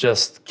know,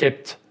 just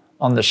kept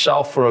on the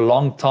shelf for a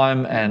long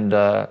time and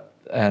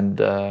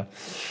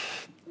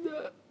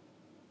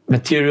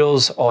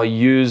materials are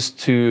used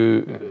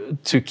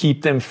to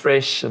keep them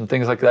fresh and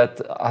things like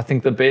that. I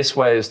think the best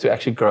way is to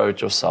actually grow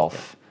it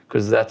yourself,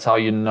 because that's how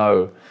you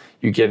know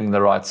you're getting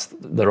the right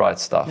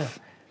stuff. Yeah.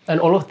 And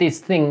all of these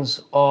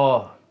things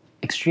are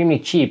extremely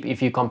cheap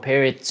if you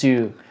compare it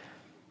to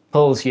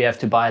pills you have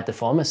to buy at the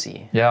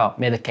pharmacy. Yeah.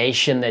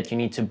 Medication that you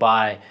need to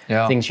buy,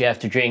 Yeah. things you have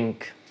to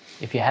drink.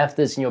 If you have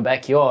this in your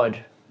backyard,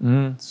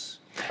 it's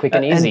quick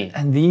and easy.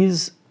 And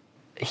these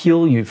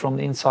heal you from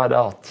the inside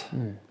out.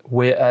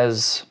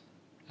 Whereas,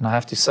 and I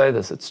have to say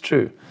this, it's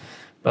true,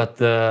 but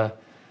the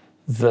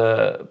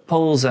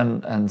pills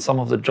and some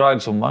of the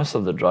drugs, or most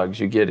of the drugs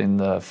you get in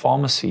the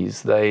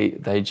pharmacies,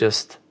 they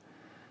just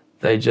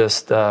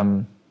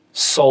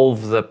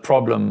solve the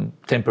problem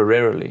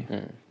temporarily.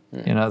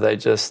 You know, they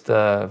just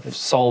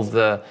solve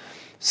the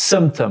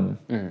symptom,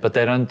 but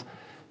they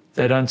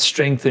don't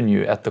strengthen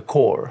you at the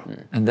core,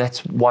 and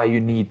that's why you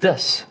need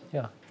this.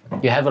 Yeah,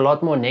 you have a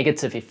lot more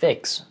negative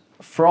effects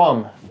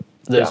from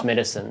those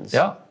medicines.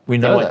 Yeah, we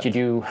know than what that. you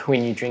do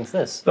when you drink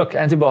this. Look,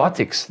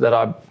 antibiotics that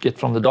I get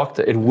from the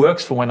doctor, it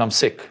works for when I'm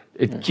sick.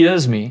 It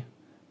cures me,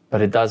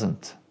 but it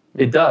doesn't.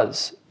 It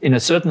does in a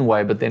certain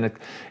way, but then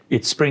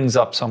it springs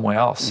up somewhere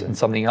else and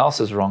something else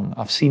is wrong.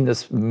 I've seen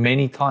this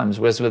many times,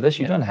 whereas with this,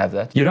 you don't have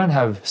that. You don't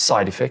have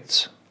side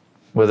effects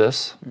with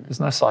this. There's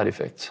no side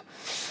effects.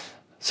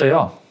 So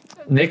yeah,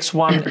 next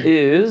one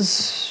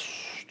is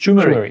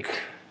turmeric.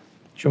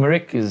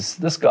 Turmeric is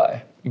this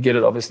guy. You get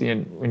it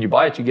obviously when you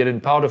buy it, you get it in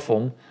powder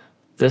form.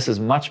 This is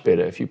much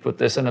better. If you put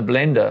this in a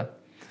blender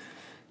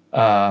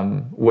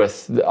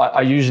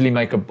I usually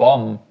make a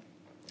bomb.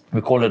 We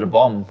call it a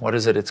bomb. What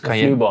is it? It's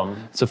cayenne. Flu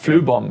bomb. It's a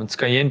flu bomb. It's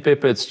cayenne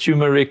pepper, it's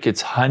turmeric,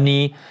 it's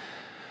honey.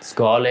 It's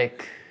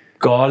garlic.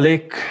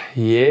 Garlic,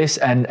 yes,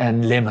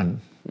 and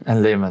lemon.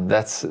 And lemon.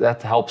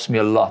 That helps me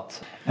a lot.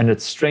 And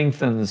it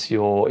strengthens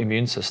your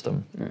immune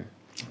system.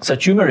 So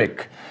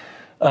turmeric.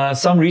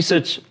 Some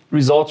research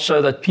results show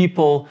that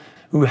people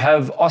who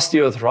have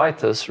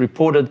osteoarthritis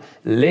reported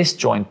less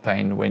joint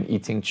pain when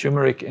eating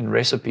turmeric in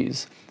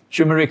recipes.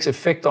 Turmeric's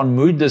effect on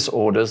mood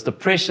disorders,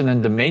 depression,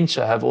 and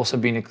dementia have also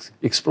been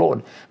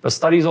explored. But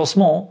studies are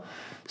small,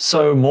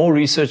 so more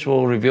research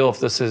will reveal if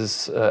this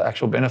is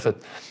actual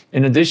benefit.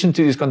 In addition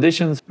to these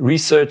conditions,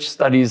 research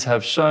studies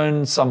have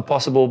shown some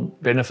possible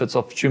benefits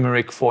of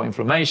turmeric for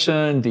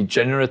inflammation,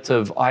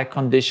 degenerative eye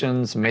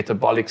conditions,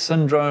 metabolic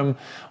syndrome,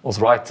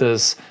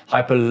 arthritis,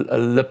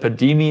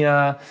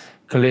 hyperlipidemia,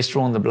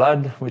 cholesterol in the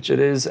blood, which it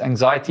is,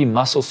 anxiety,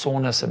 muscle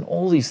soreness, and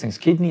all these things,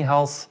 kidney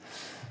health.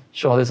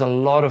 Sure, there's a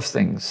lot of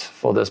things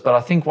for this, but I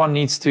think one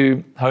needs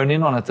to hone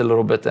in on it a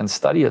little bit and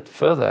study it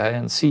further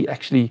and see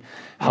actually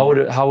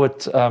how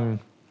it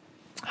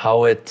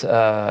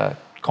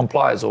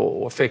complies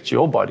or affects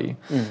your body.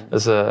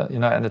 As a, you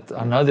know, and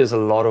I know there's a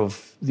lot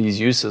of these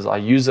uses. I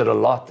use it a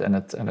lot, and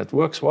it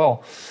works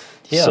well.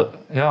 Yeah. So,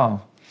 yeah.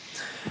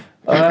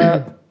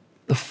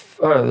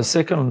 The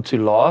second to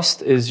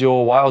last is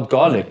your wild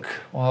garlic.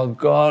 Wild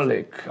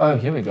garlic. Oh,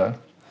 here we go.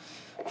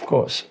 Of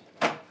course.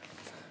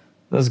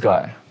 This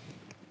guy.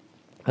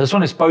 This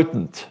one is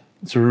potent.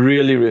 It's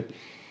really,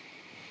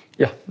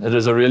 yeah, it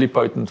is a really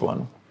potent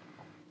one.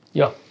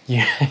 Yeah,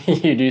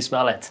 you do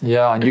smell it.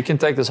 Yeah, and you can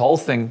take this whole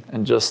thing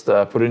and just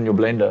put it in your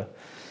blender.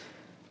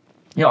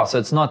 Yeah, so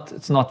it's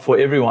not for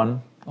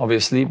everyone,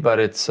 obviously, but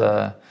it's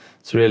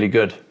really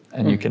good,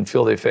 and you can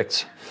feel the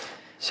effects.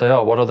 So yeah,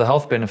 what are the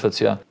health benefits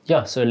here?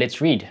 Yeah, so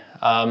let's read.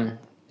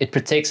 It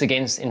protects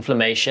against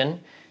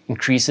inflammation,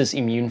 increases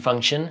immune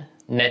function,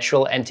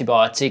 natural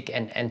antibiotic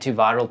and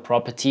antiviral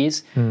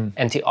properties,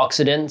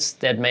 antioxidants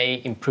that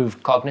may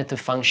improve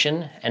cognitive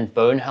function and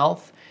bone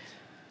health,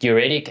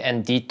 diuretic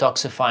and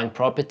detoxifying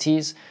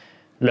properties,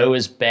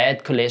 lowers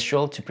bad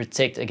cholesterol to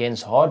protect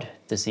against heart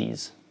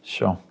disease.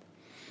 Sure.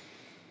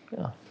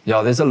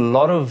 Yeah, there's a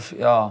lot of,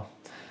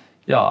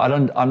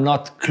 I'm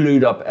not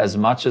clued up as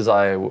much as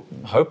I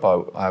hope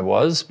I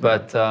was,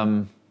 but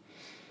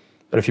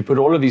if you put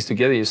all of these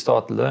together, you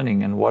start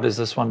learning, and what does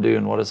this one do,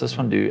 and what does this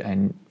one do,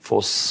 and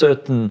for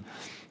certain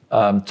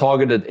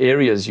targeted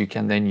areas, you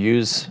can then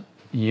use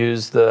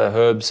the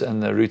herbs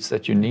and the roots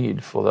that you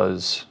need for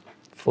those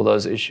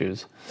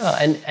issues.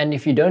 And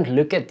if you don't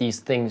look at these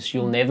things,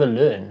 you'll never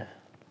learn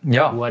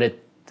what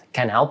it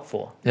can help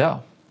for. Yeah,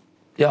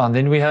 and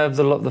then we have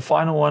the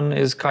final one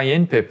is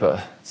cayenne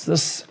pepper. It's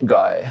this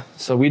guy.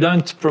 So we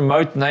don't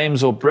promote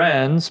names or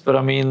brands, but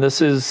I mean,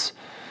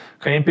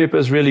 cayenne pepper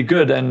is really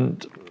good,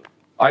 and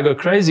I go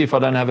crazy if I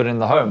don't have it in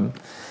the home.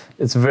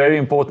 It's very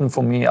important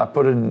for me. I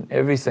put it in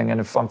everything, and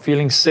if I'm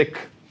feeling sick,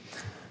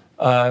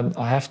 I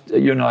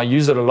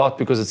use it a lot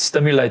because it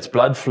stimulates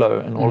blood flow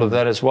and all of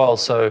that as well.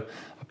 So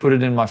I put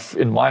it in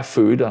my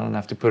food. I don't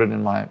have to put it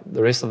in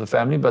the rest of the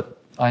family, but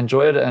I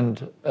enjoy it,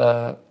 and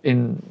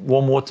in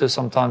warm water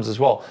sometimes as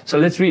well. So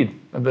let's read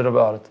a bit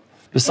about it.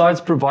 Besides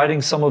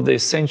providing some of the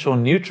essential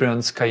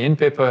nutrients, cayenne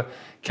pepper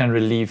can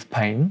relieve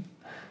pain.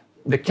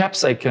 The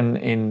capsaicin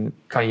in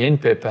cayenne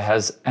pepper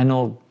has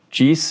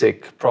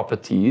analgesic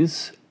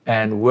properties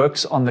and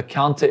works on the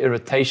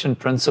counter-irritation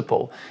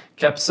principle.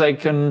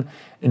 Capsaicin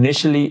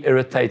initially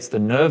irritates the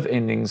nerve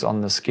endings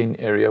on the skin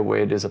area where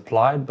it is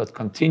applied, but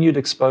continued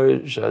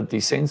exposure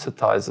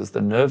desensitizes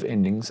the nerve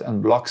endings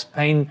and blocks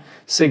pain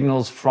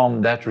signals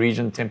from that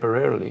region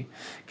temporarily.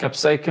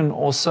 Capsaicin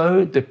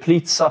also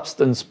depletes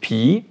substance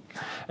P,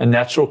 a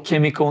natural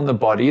chemical in the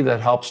body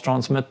that helps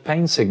transmit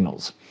pain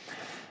signals.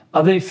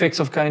 Other effects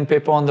of cayenne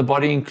pepper on the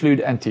body include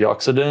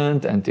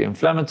antioxidant,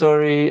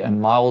 anti-inflammatory, and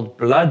mild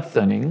blood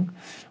thinning.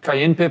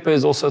 Cayenne pepper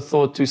is also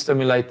thought to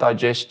stimulate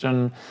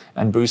digestion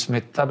and boost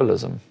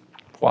metabolism.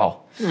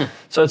 Wow.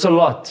 So it's a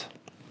lot.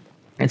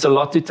 It's a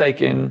lot to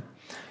take in,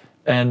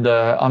 and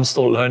I'm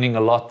still learning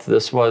a lot.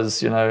 This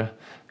was,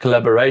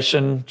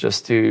 collaboration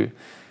just to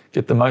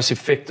get the most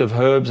effective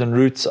herbs and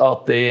roots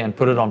out there and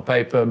put it on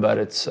paper, but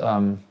it's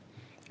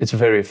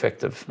very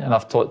effective, and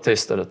I've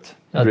tested it.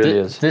 It really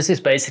is. This is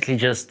basically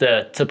just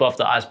the tip of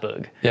the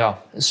iceberg. Yeah.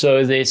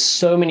 So there's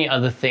so many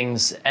other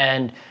things,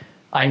 and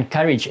I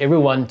encourage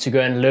everyone to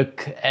go and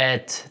look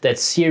at that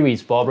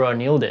series Barbara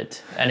O'Neill did,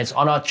 and it's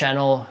on our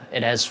channel.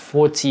 It has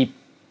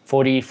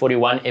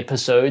 41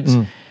 episodes,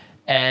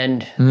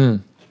 and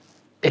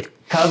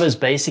it covers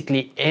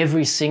basically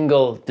every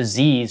single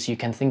disease you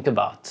can think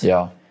about.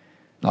 Yeah.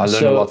 I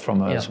learned a lot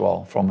from her as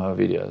well, from her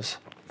videos.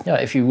 Yeah,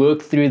 if you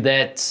work through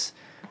that,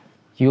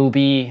 you'll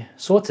be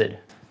sorted.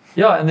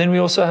 Yeah, and then we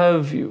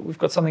also we've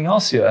got something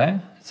else here, eh?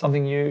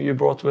 Something you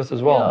brought with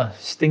as well. Yeah.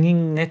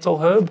 Stinging nettle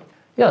herb.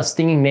 Yeah,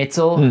 stinging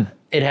nettle.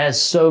 It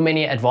has so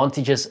many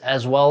advantages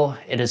as well.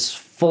 It is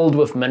filled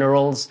with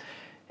minerals.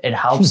 It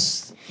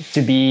helps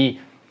to be,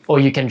 or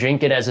you can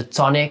drink it as a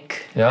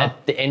tonic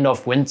at the end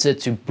of winter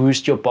to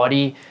boost your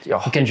body.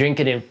 Yeah. You can drink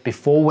it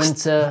before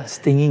winter.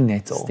 Stinging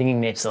nettle.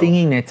 Stinging nettle.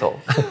 Stinging nettle.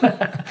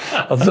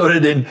 I thought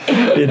it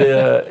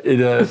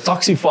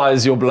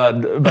toxifies your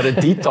blood, but it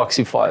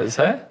detoxifies,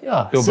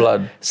 your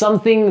blood.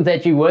 Something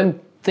that you won't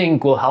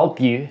think will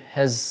help you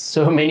has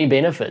so many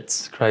benefits.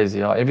 It's crazy.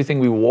 Yeah. Everything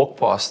we walk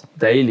past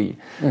daily.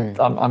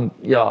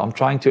 I'm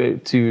trying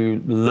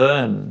to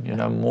learn,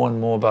 more and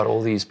more about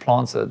all these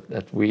plants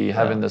that we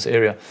have in this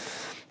area.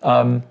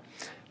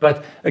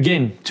 But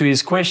again, to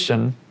his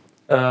question,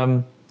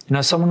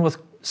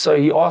 so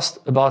he asked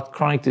about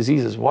chronic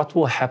diseases. What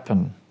will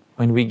happen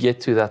when we get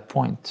to that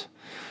point?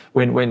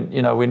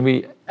 When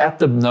we at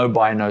the no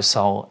buy, no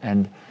sell,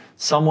 and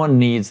someone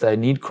they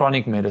need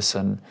chronic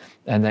medicine,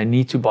 and they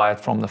need to buy it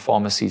from the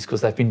pharmacies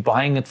because they've been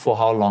buying it for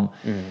how long?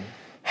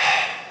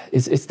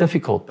 It's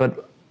difficult,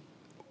 but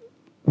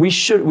we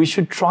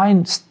should try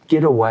and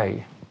get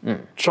away.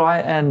 Try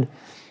and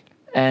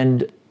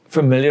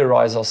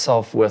familiarize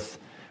ourselves with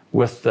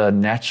the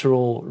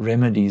natural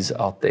remedies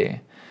out there.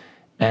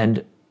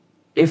 And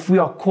if we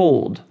are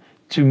called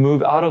to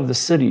move out of the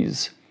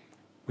cities,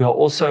 we are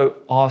also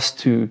asked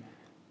to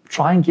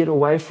try and get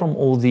away from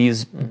all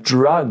these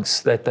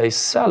drugs that they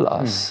sell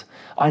us.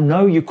 I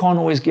know you can't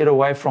always get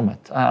away from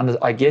it.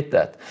 I get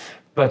that.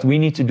 But we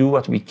need to do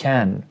what we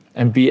can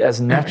and be as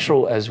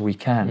natural as we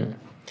can.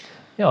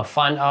 Yeah,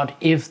 find out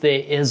if there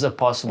is a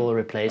possible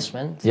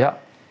replacement. Yeah.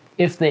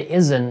 If there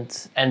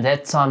isn't, and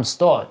that time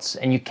starts,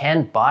 and you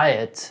can't buy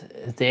it,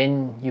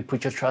 then you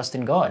put your trust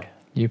in God.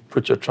 You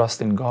put your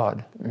trust in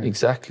God,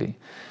 exactly.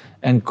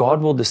 And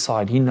God will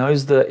decide. He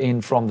knows the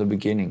end from the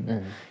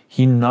beginning.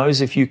 He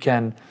knows if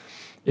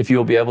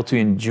you'll be able to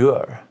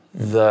endure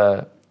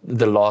the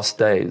last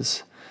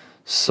days.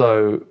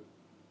 So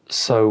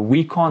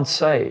we can't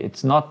say.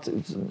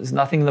 There's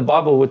nothing in the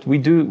Bible. What we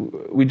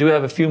do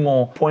have a few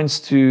more points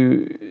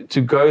to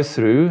go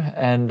through,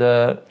 and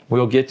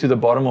we'll get to the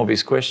bottom of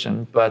his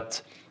question.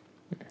 But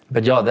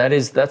yeah,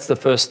 that's the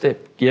first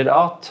step. Get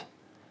out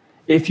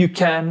if you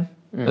can,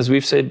 as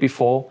we've said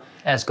before.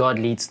 As God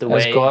leads the way.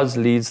 As God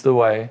leads the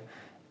way,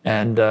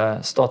 and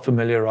start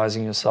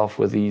familiarizing yourself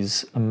with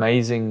these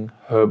amazing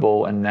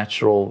herbal and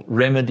natural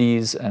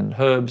remedies and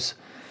herbs.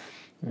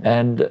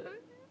 And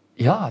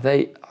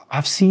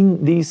I've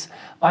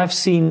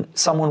seen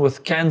someone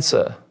with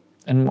cancer,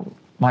 and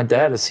my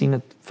dad has seen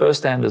it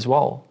firsthand as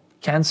well.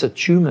 Cancer,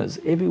 tumors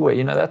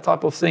everywhere, that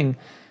type of thing.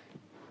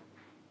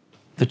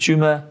 The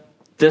tumor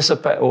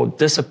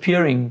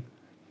disappearing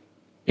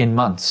in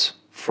months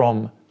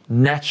from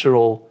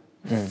natural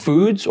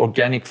foods,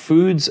 organic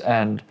foods,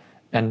 and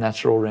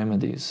natural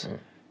remedies.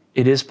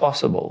 It is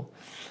possible.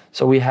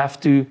 So we have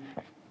to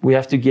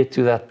get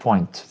to that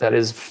point.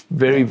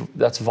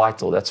 That's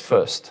vital. That's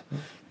first.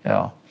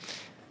 Yeah.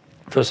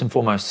 First and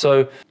foremost.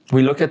 So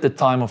we look at the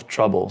time of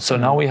trouble. So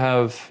now we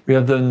have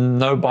the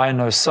no buy,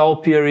 no sell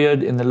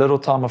period in the little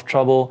time of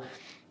trouble,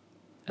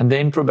 and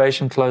then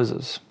probation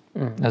closes,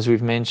 as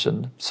we've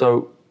mentioned.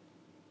 So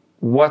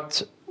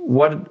what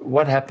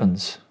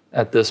happens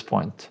at this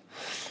point?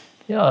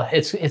 Yeah,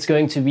 it's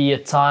going to be a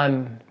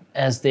time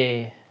as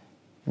there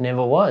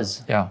never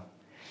was. Yeah.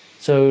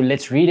 So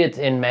let's read it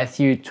in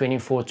Matthew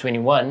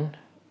 24:21,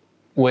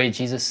 where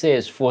Jesus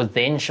says, "For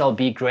then shall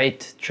be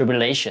great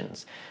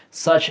tribulations,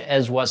 such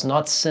as was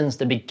not since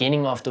the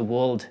beginning of the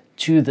world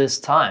to this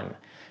time,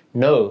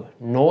 no,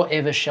 nor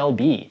ever shall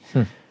be."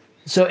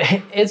 So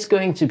it's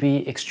going to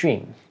be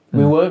extreme.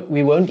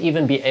 We won't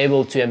even be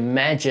able to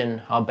imagine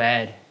how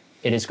bad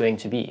it is going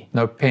to be.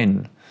 No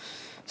pen.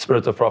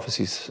 Spirit of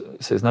Prophecy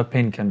says no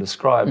pen can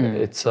describe it.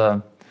 It's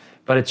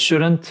but it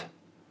shouldn't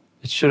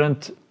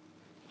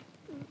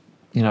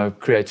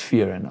create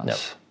fear in us. No.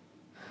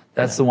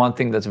 That's the one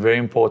thing that's very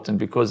important,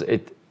 because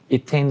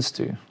it tends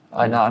to.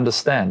 And I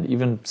understand,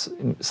 even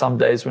some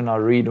days when I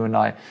read, when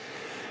I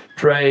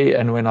pray,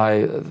 and when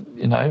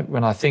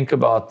I think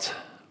about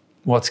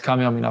what's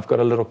coming. I mean, I've got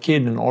a little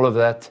kid and all of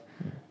that,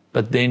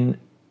 but then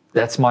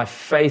that's my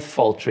faith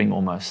faltering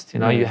almost.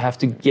 You have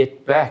to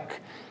get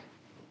back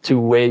to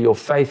where your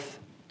faith,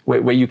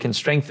 where you can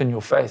strengthen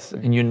your faith.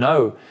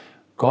 And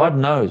God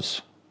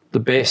knows the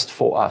best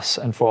for us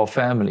and for our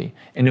family.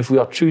 And if we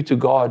are true to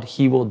God,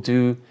 He will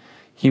do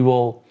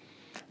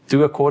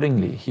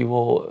accordingly. He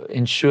will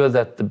ensure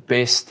that the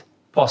best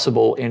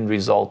possible end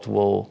result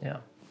will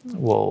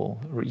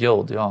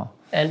yield. Yeah.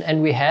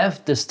 And we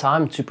have this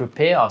time to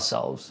prepare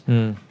ourselves.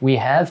 We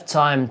have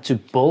time to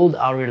build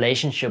our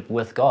relationship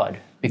with God,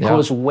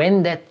 because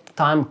when that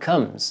time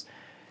comes,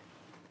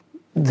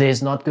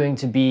 there's not going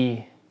to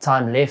be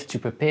time left to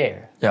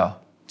prepare,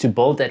 to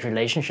build that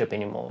relationship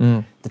anymore.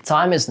 The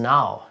time is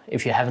now,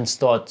 if you haven't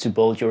started to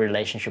build your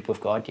relationship with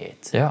God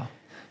yet. Yeah,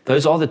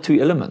 those are the two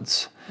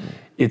elements.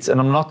 And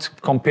I'm not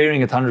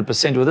comparing it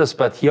 100% with this,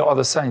 but here are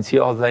the saints,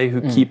 here are they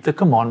who keep the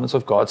commandments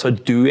of God. So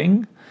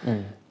doing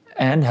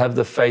and have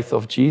the faith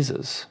of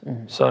Jesus.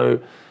 So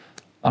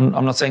I'm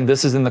not saying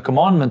this is in the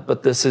commandment,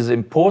 but this is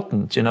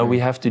important. We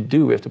have to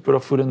put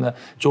our foot in the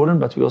Jordan,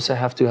 but we also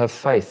have to have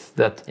faith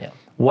that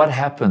what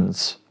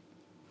happens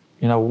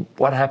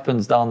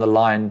down the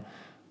line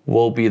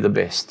will be the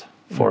best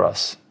for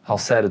us, how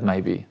sad it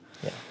may be.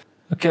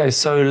 Okay,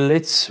 so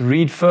let's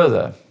read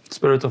further.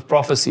 Spirit of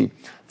Prophecy.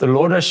 The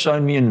Lord has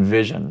shown me in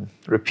vision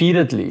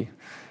repeatedly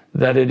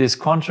that it is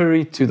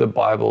contrary to the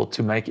Bible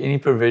to make any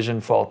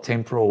provision for our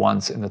temporal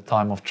wants in the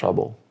time of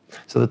trouble.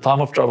 So the time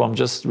of trouble, I'm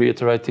just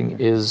reiterating,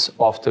 is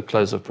after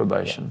close of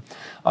probation.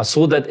 I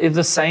saw that if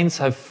the saints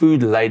have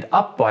food laid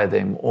up by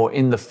them or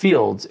in the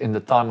fields in the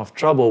time of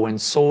trouble, when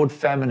sword,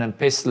 famine, and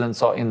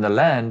pestilence are in the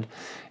land,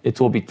 it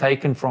will be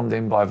taken from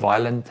them by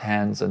violent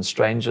hands, and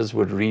strangers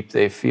would reap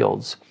their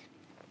fields.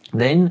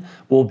 Then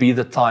will be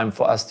the time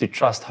for us to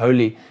trust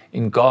wholly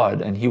in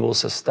God, and He will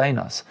sustain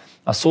us.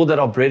 I saw that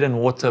our bread and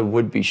water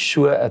would be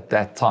sure at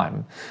that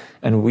time,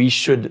 and we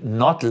should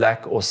not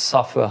lack or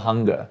suffer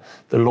hunger.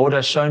 The Lord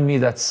has shown me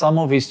that some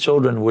of His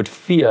children would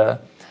fear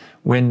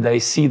when they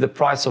see the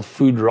price of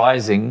food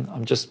rising.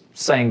 I'm just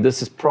saying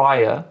this is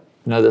prior.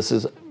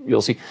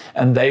 You'll see.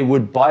 And they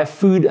would buy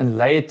food and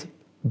lay it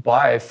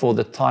by for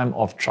the time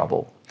of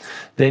trouble.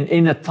 Then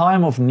in a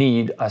time of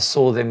need, I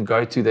saw them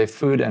go to their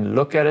food and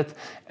look at it,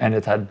 and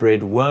it had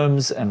bred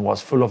worms and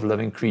was full of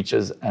living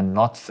creatures and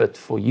not fit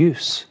for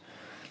use.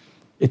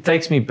 It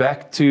takes me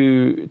back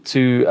to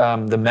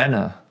the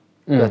manna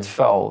that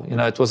fell.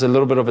 It was a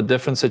little bit of a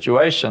different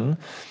situation.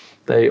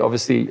 They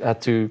obviously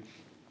had to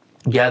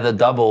gather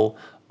double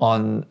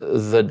on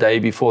the day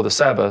before the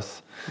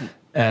Sabbath,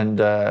 and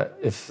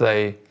if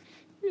they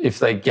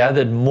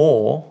gathered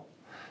more,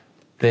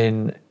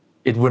 then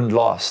it wouldn't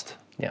last.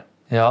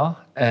 Yeah,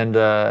 and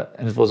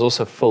it was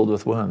also filled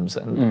with worms,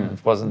 and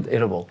it wasn't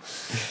edible.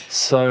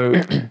 So,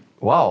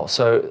 wow.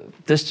 So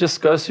this just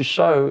goes to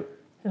show,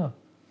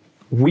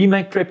 we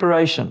make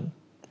preparation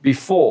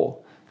before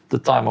the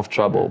time of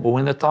trouble, but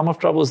when the time of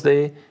trouble is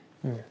there,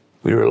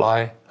 we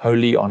rely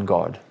wholly on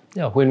God.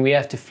 Yeah, when we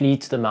have to flee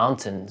to the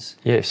mountains.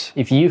 Yes.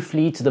 If you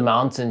flee to the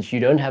mountains, you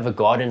don't have a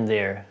garden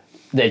there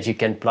that you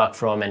can pluck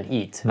from and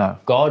eat. No.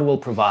 God will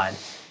provide.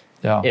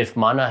 Yeah. If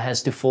manna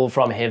has to fall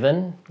from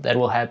heaven, that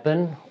will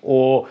happen,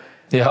 or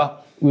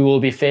we will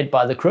be fed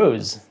by the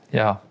crows.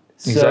 Yeah,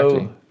 exactly.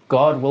 So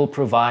God will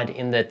provide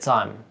in that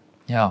time.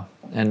 Yeah,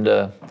 and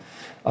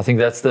I think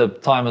that's the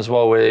time as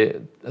well where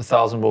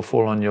 1,000 will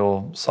fall on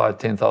your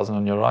side, 10,000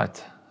 on your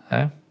right.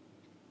 Eh?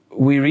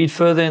 We read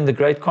further in the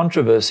great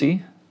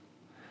controversy,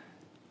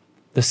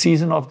 the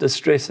season of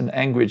distress and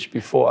anguish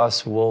before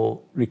us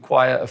will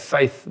require a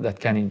faith that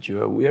can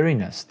endure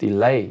weariness,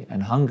 delay,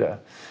 and hunger.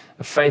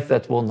 A faith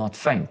that will not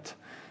faint,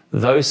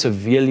 though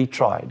severely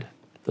tried.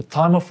 The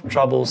time of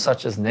trouble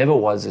such as never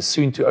was is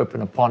soon to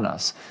open upon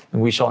us,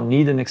 and we shall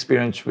need an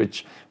experience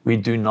which we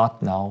do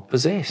not now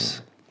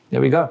possess.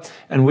 There we go.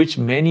 And which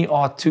many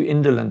are too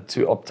indolent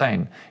to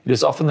obtain. It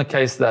is often the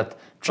case that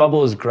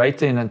trouble is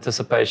greater in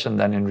anticipation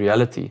than in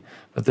reality,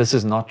 but this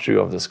is not true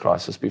of this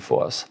crisis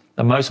before us.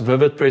 The most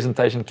vivid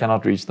presentation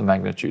cannot reach the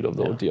magnitude of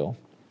the ordeal.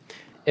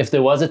 If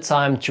there was a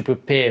time to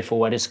prepare for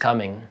what is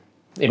coming,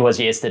 it was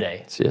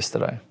yesterday. It's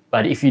yesterday.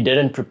 But if you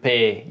didn't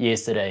prepare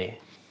yesterday,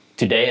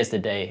 today is the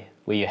day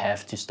where you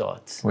have to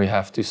start. We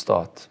have to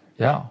start.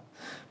 Yeah.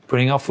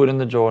 Putting our foot in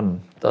the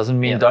Jordan doesn't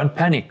mean don't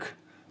panic.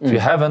 If you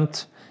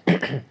haven't,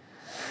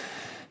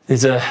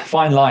 there's a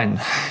fine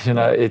line.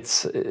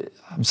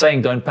 I'm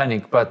saying don't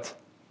panic, but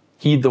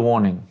heed the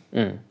warning.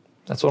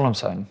 That's all I'm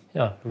saying.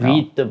 Yeah.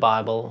 Read the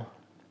Bible.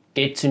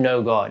 Get to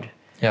know God.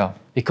 Yeah.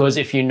 Because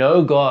if you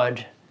know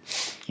God,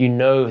 you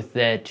know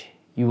that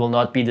you will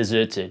not be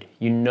deserted.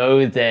 You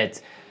know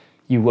that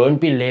you won't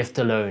be left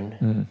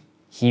alone.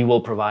 He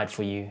will provide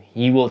for you.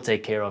 He will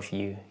take care of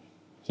you.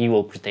 He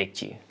will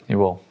protect you. He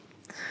will.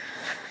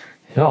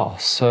 Yeah,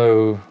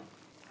 so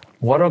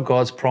what are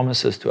God's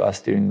promises to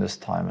us during this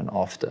time and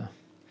after?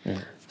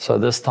 So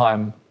this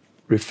time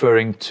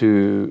referring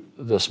to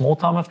the small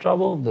time of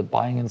trouble, the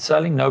buying and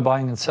selling, no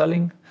buying and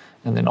selling,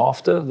 and then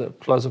after, the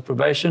close of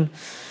probation.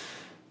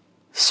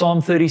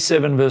 Psalm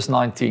 37 verse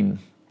 19,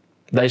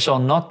 they shall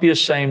not be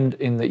ashamed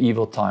in the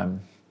evil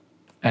time,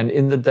 and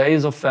in the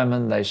days of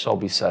famine they shall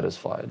be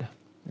satisfied.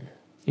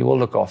 He will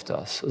look after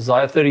us.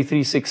 Isaiah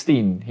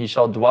 33:16, he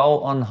shall dwell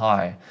on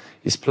high.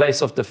 His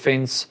place of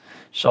defense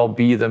shall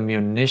be the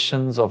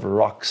munitions of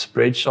rocks.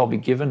 Bread shall be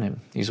given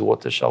him. His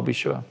water shall be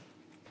sure.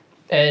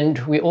 And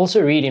we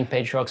also read in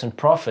Patriarchs and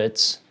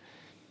Prophets,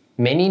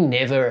 many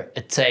never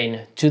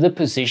attain to the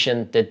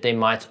position that they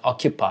might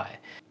occupy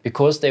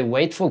because they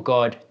wait for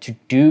God to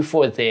do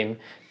for them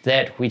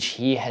that which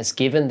he has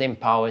given them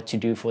power to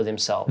do for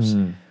themselves.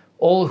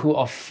 All who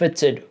are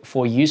fitted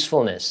for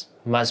usefulness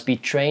must be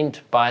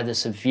trained by the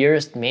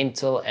severest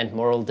mental and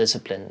moral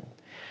discipline,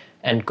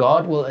 and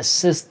God will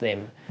assist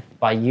them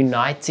by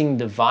uniting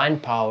divine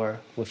power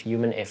with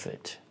human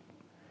effort.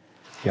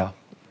 Yeah,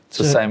 it's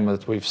the same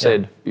that we've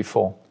said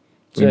before.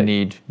 We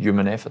need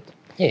human effort.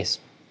 Yes,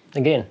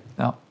 again,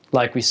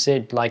 like we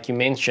said, like you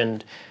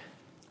mentioned,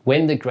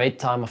 when the great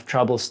time of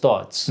trouble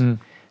starts,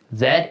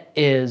 that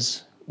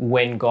is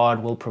when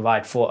God will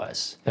provide for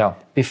us. Yeah.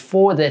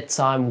 Before that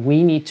time,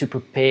 we need to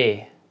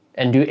prepare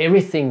and do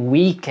everything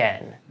we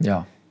can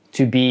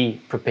to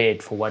be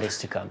prepared for what is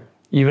to come.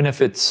 Even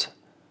if it's,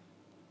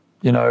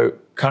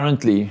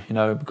 currently,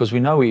 because we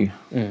know we're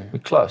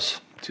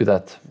close to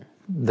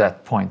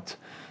that point,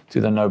 to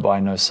the no buy,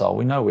 no sell.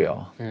 We know we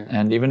are.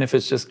 And even if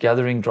it's just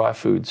gathering dry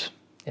foods,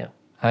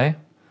 hey?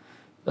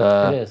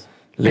 It is.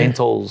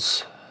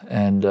 Lentils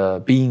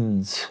and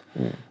beans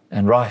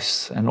and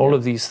rice and all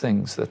of these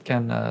things that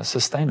can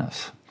sustain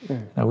us.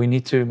 Now we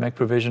need to make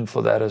provision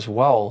for that as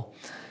well.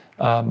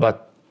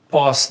 But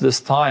past this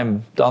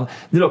time down,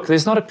 look,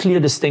 there's not a clear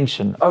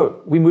distinction.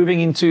 Oh, we're moving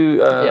into,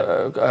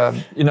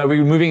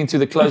 we're moving into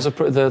the close of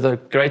the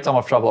great time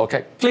of trouble.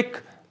 Okay,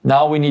 click.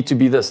 Now we need to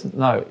be this.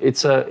 No,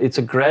 it's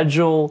a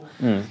gradual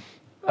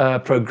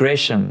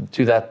progression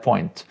to that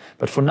point.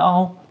 But for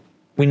now,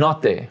 we're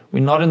not there.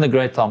 We're not in the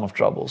great time of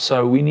trouble.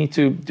 So we need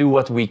to do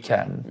what we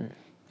can.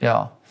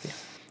 Yeah.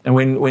 And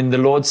when the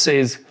Lord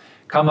says,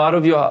 come out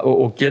of your,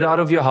 or get out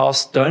of your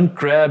house, don't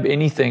grab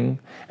anything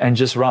and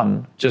just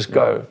run, just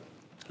go.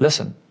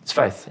 Listen, it's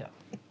faith.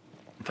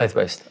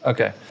 Faith-based.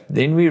 Okay.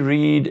 Then we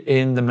read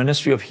in the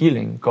ministry of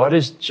healing, God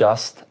is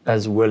just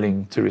as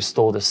willing to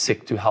restore the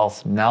sick to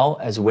health now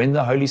as when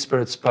the Holy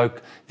Spirit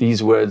spoke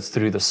these words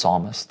through the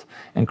psalmist.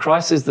 And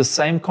Christ is the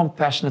same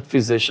compassionate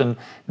physician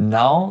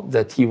now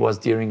that he was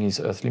during his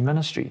earthly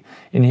ministry.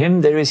 In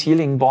him there is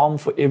healing balm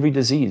for every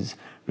disease,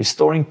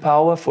 restoring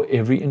power for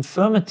every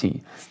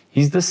infirmity.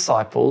 His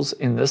disciples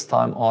in this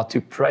time are to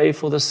pray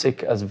for the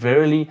sick as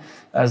verily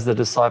as the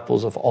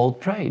disciples of old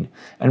prayed,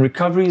 and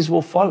recoveries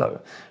will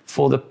follow.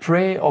 For the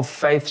prayer of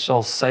faith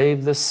shall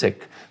save the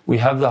sick. We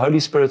have the Holy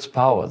Spirit's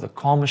power, the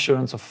calm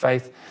assurance of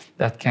faith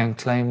that can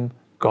claim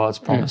God's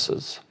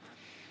promises.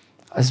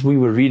 As we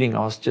were reading, I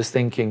was just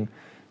thinking,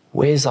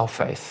 where's our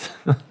faith?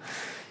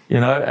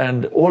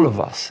 And all of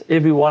us,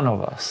 every one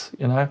of us,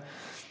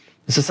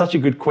 This is such a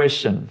good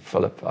question,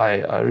 Philip.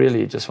 I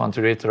really just want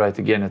to reiterate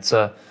again,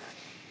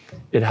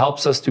 it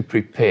helps us to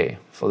prepare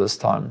for this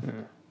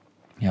time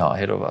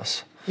ahead of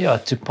us. Yeah,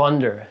 to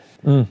ponder.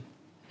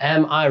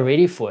 Am I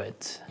ready for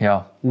it?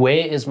 Yeah.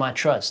 Where is my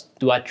trust?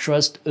 Do I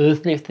trust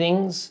earthly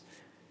things,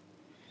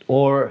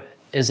 or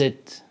is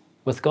it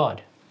with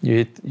God?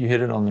 You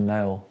hit it on the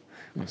nail.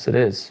 Yes, it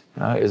is.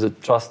 Is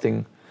it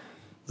trusting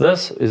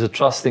this? Is it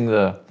trusting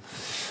the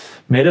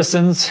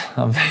medicines?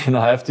 I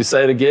have to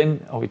say it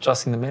again. Are we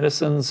trusting the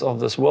medicines of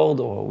this world,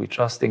 or are we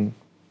trusting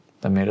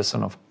the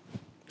medicine of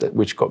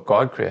which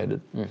God created?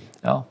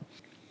 Yeah.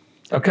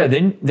 Okay,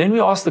 then we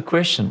ask the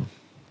question,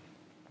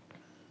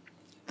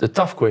 the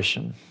tough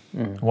question.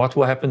 What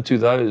will happen to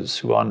those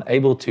who are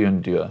unable to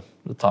endure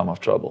the time of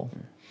trouble?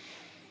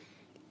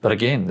 But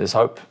again, there's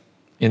hope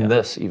in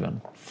this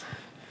even.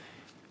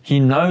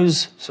 He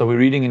knows, so we're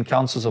reading in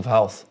Counsels of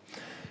Health,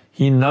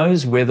 he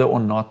knows whether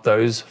or not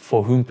those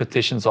for whom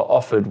petitions are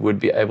offered would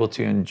be able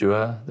to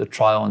endure the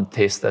trial and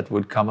test that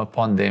would come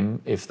upon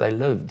them if they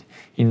lived.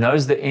 He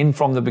knows the end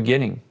from the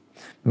beginning.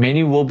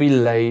 Many will be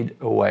laid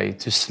away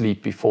to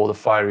sleep before the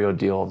fiery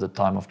ordeal of the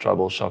time of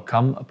trouble shall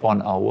come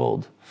upon our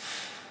world.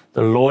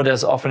 The Lord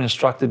has often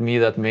instructed me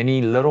that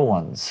many little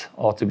ones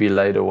are to be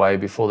laid away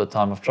before the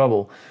time of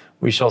trouble.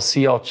 We shall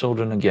see our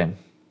children again.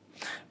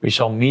 We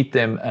shall meet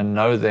them and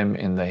know them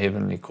in the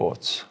heavenly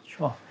courts.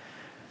 Sure.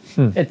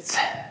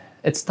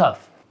 It's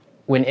tough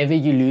whenever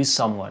you lose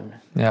someone.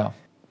 Yeah.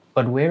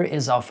 But where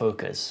is our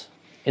focus?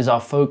 Is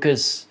our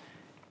focus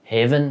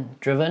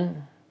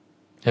heaven-driven?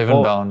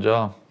 Heaven-bound,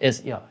 yeah.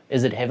 Is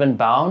it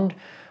heaven-bound,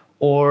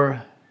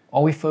 or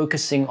Are we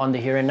focusing on the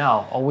here and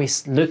now? Are we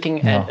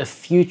looking at a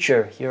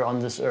future here on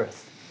this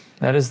earth?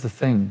 That is the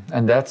thing.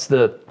 And that's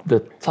the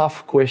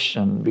tough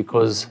question,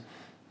 because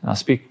and I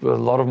speak with a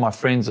lot of my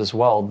friends as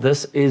well.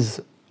 This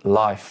is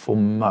life for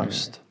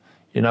most,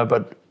 you know,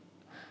 but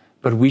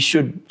we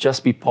should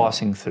just be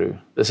passing through.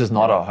 This is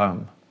not our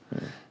home.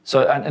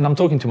 So, and I'm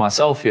talking to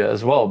myself here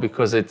as well,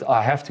 because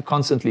I have to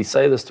constantly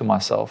say this to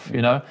myself,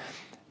 you know.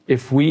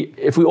 If we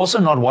also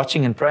not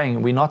watching and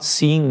praying, we're not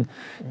seeing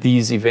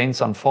these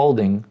events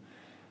unfolding,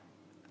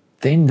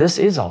 then this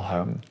is our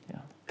home. Yeah.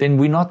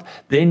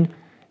 Then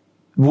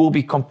we'll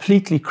be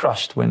completely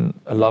crushed when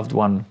a loved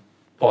one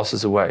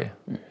passes away.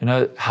 You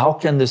know, how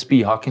can this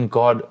be? How can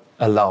God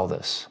allow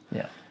this?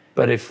 Yeah.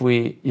 But if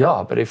we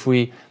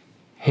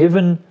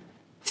heaven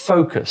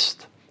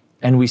focused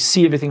and we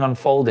see everything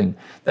unfolding,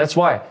 that's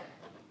why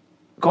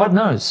God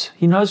knows.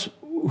 He knows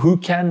who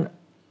can,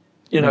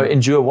 you know,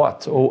 endure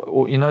what,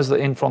 or he knows the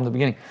end from the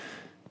beginning.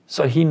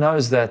 So he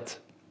knows that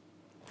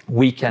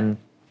we can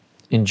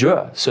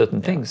endure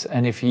certain things.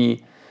 And if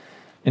he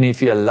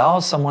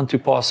allows someone to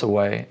pass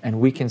away and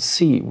we can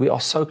see we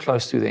are so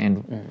close to the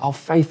end, our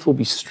faith will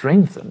be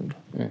strengthened.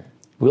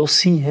 We'll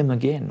see him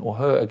again or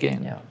her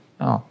again. Yeah.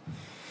 Oh.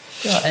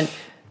 Yeah, and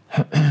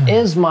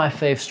is my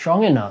faith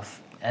strong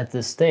enough at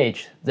this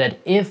stage that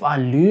if I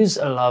lose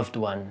a loved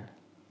one,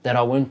 that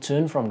I won't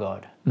turn from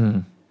God?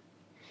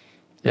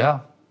 Yeah,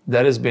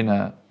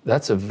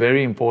 that's a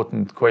very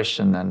important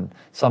question, and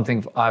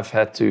something I've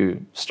had to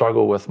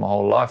struggle with my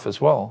whole life as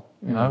well.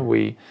 You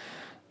know,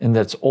 and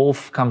that's all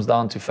comes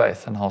down to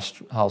faith and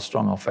how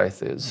strong our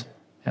faith is.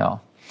 Yeah.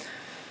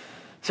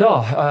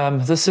 So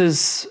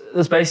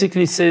this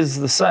basically says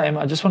the same.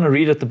 I just want to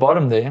read at the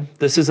bottom there.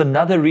 This is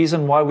another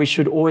reason why we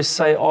should always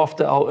say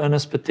after our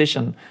earnest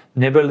petition,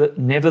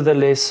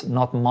 nevertheless,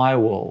 not my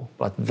will,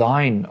 but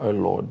thine, O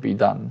Lord, be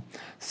done.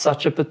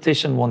 Such a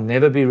petition will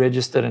never be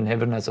registered in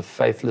heaven as a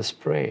faithless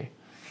prayer.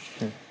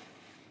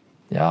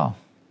 Yeah.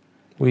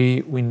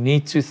 We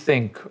need to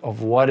think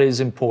of what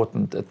is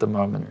important at the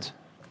moment.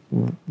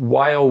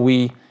 Why are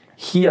we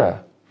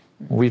here?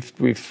 We've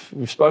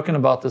spoken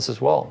about this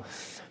as well.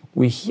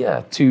 We're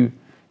here to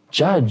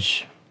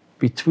judge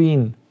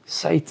between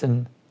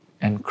Satan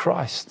and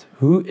Christ.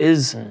 Who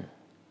is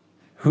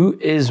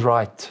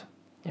right?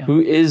 Yeah.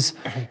 Who is,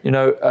 you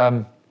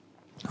know,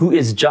 who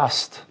is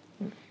just?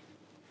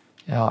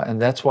 Yeah,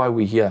 and that's why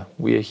we're here.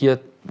 We are here.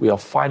 We are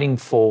fighting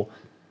for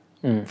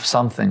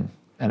something,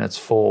 and it's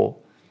for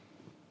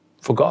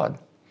God.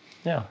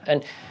 Yeah,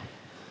 and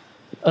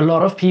a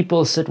lot of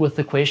people sit with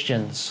the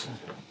questions: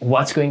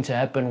 what's going to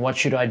happen? What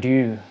should I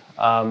do?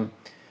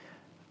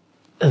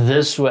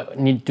 This way,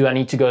 do I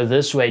need to go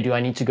this way? Do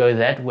I need to go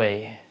that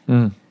way?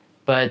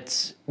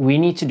 But we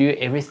need to do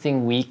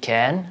everything we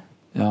can,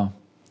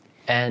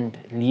 and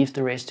leave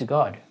the rest to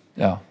God.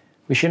 Yeah,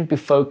 we shouldn't be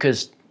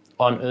focused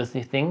on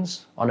earthly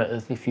things, on an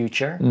earthly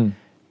future,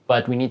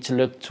 but we need to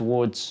look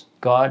towards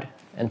God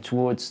and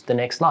towards the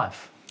next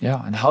life.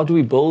 Yeah, and how do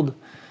we build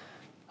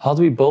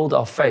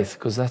our faith?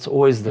 Because that's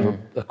always the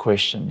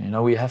question. You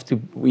know, we have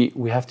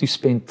to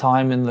spend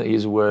time in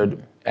His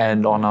Word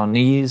and on our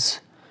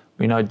knees.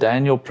 We know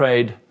Daniel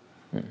prayed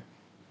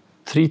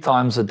 3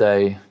 times a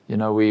day. You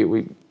know,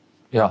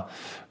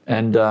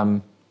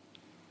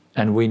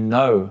 and we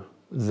know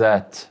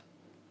that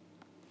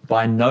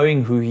by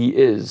knowing who He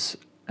is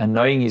and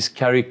knowing His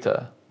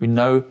character, we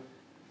know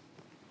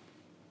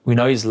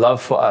His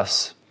love for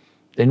us.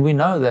 Then we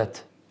know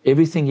that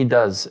everything He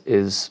does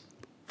is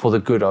for the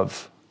good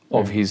of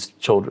His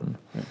children.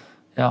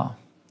 Yeah.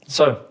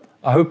 So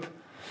I hope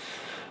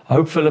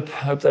Philip,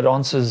 that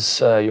answers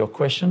your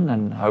question,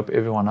 and I hope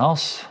everyone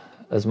else,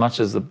 as much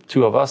as the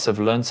 2 of us, have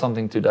learned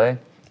something today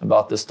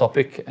about this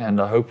topic, and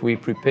I hope we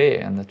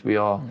prepare and that we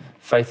are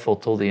faithful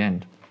till the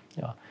end.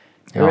 Yeah.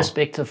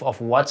 Irrespective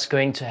of what's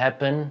going to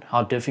happen,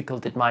 how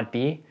difficult it might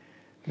be,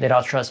 let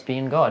our trust be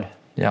in God.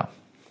 Yeah.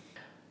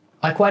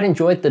 I quite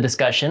enjoyed the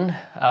discussion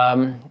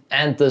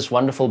and this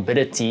wonderful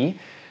bitter tea.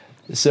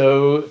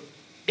 So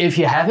if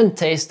you haven't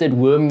tasted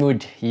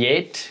wormwood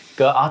yet,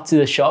 go out to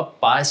the shop,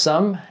 buy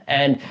some,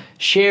 and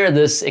share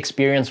this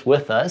experience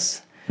with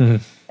us.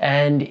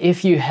 And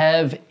if you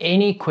have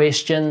any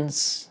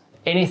questions,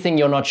 anything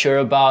you're not sure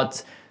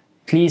about,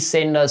 please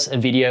send us a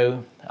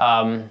video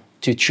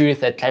to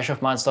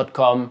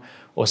truth@clashofminds.com,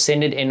 or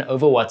send it in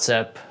over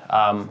WhatsApp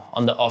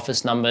on the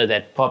office number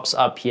that pops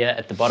up here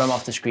at the bottom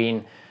of the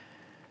screen.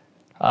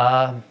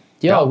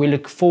 We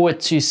look forward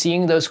to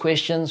seeing those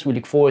questions. We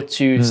look forward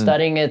to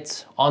studying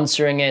it,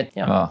 answering it.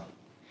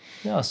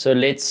 So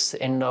let's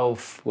end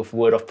off with a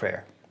word of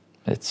prayer.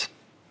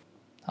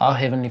 Our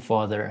Heavenly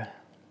Father,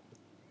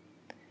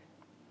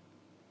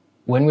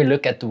 when we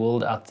look at the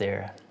world out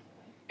there,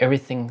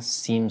 everything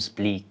seems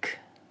bleak,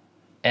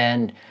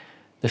 and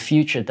the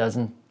future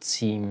doesn't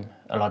seem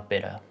a lot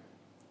better.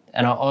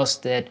 And I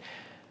ask that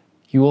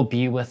you will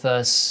be with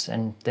us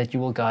and that you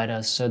will guide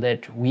us so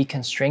that we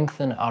can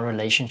strengthen our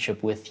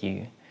relationship with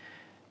you,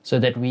 so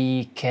that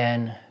we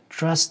can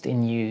trust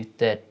in you,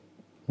 that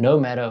no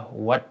matter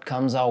what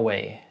comes our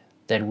way,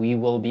 that we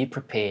will be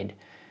prepared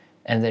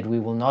and that we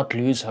will not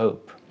lose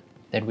hope,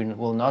 that we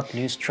will not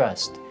lose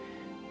trust,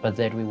 but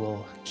that we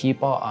will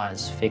keep our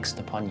eyes fixed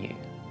upon you.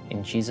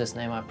 In Jesus'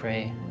 name I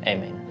pray,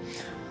 amen.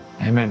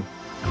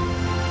 Amen.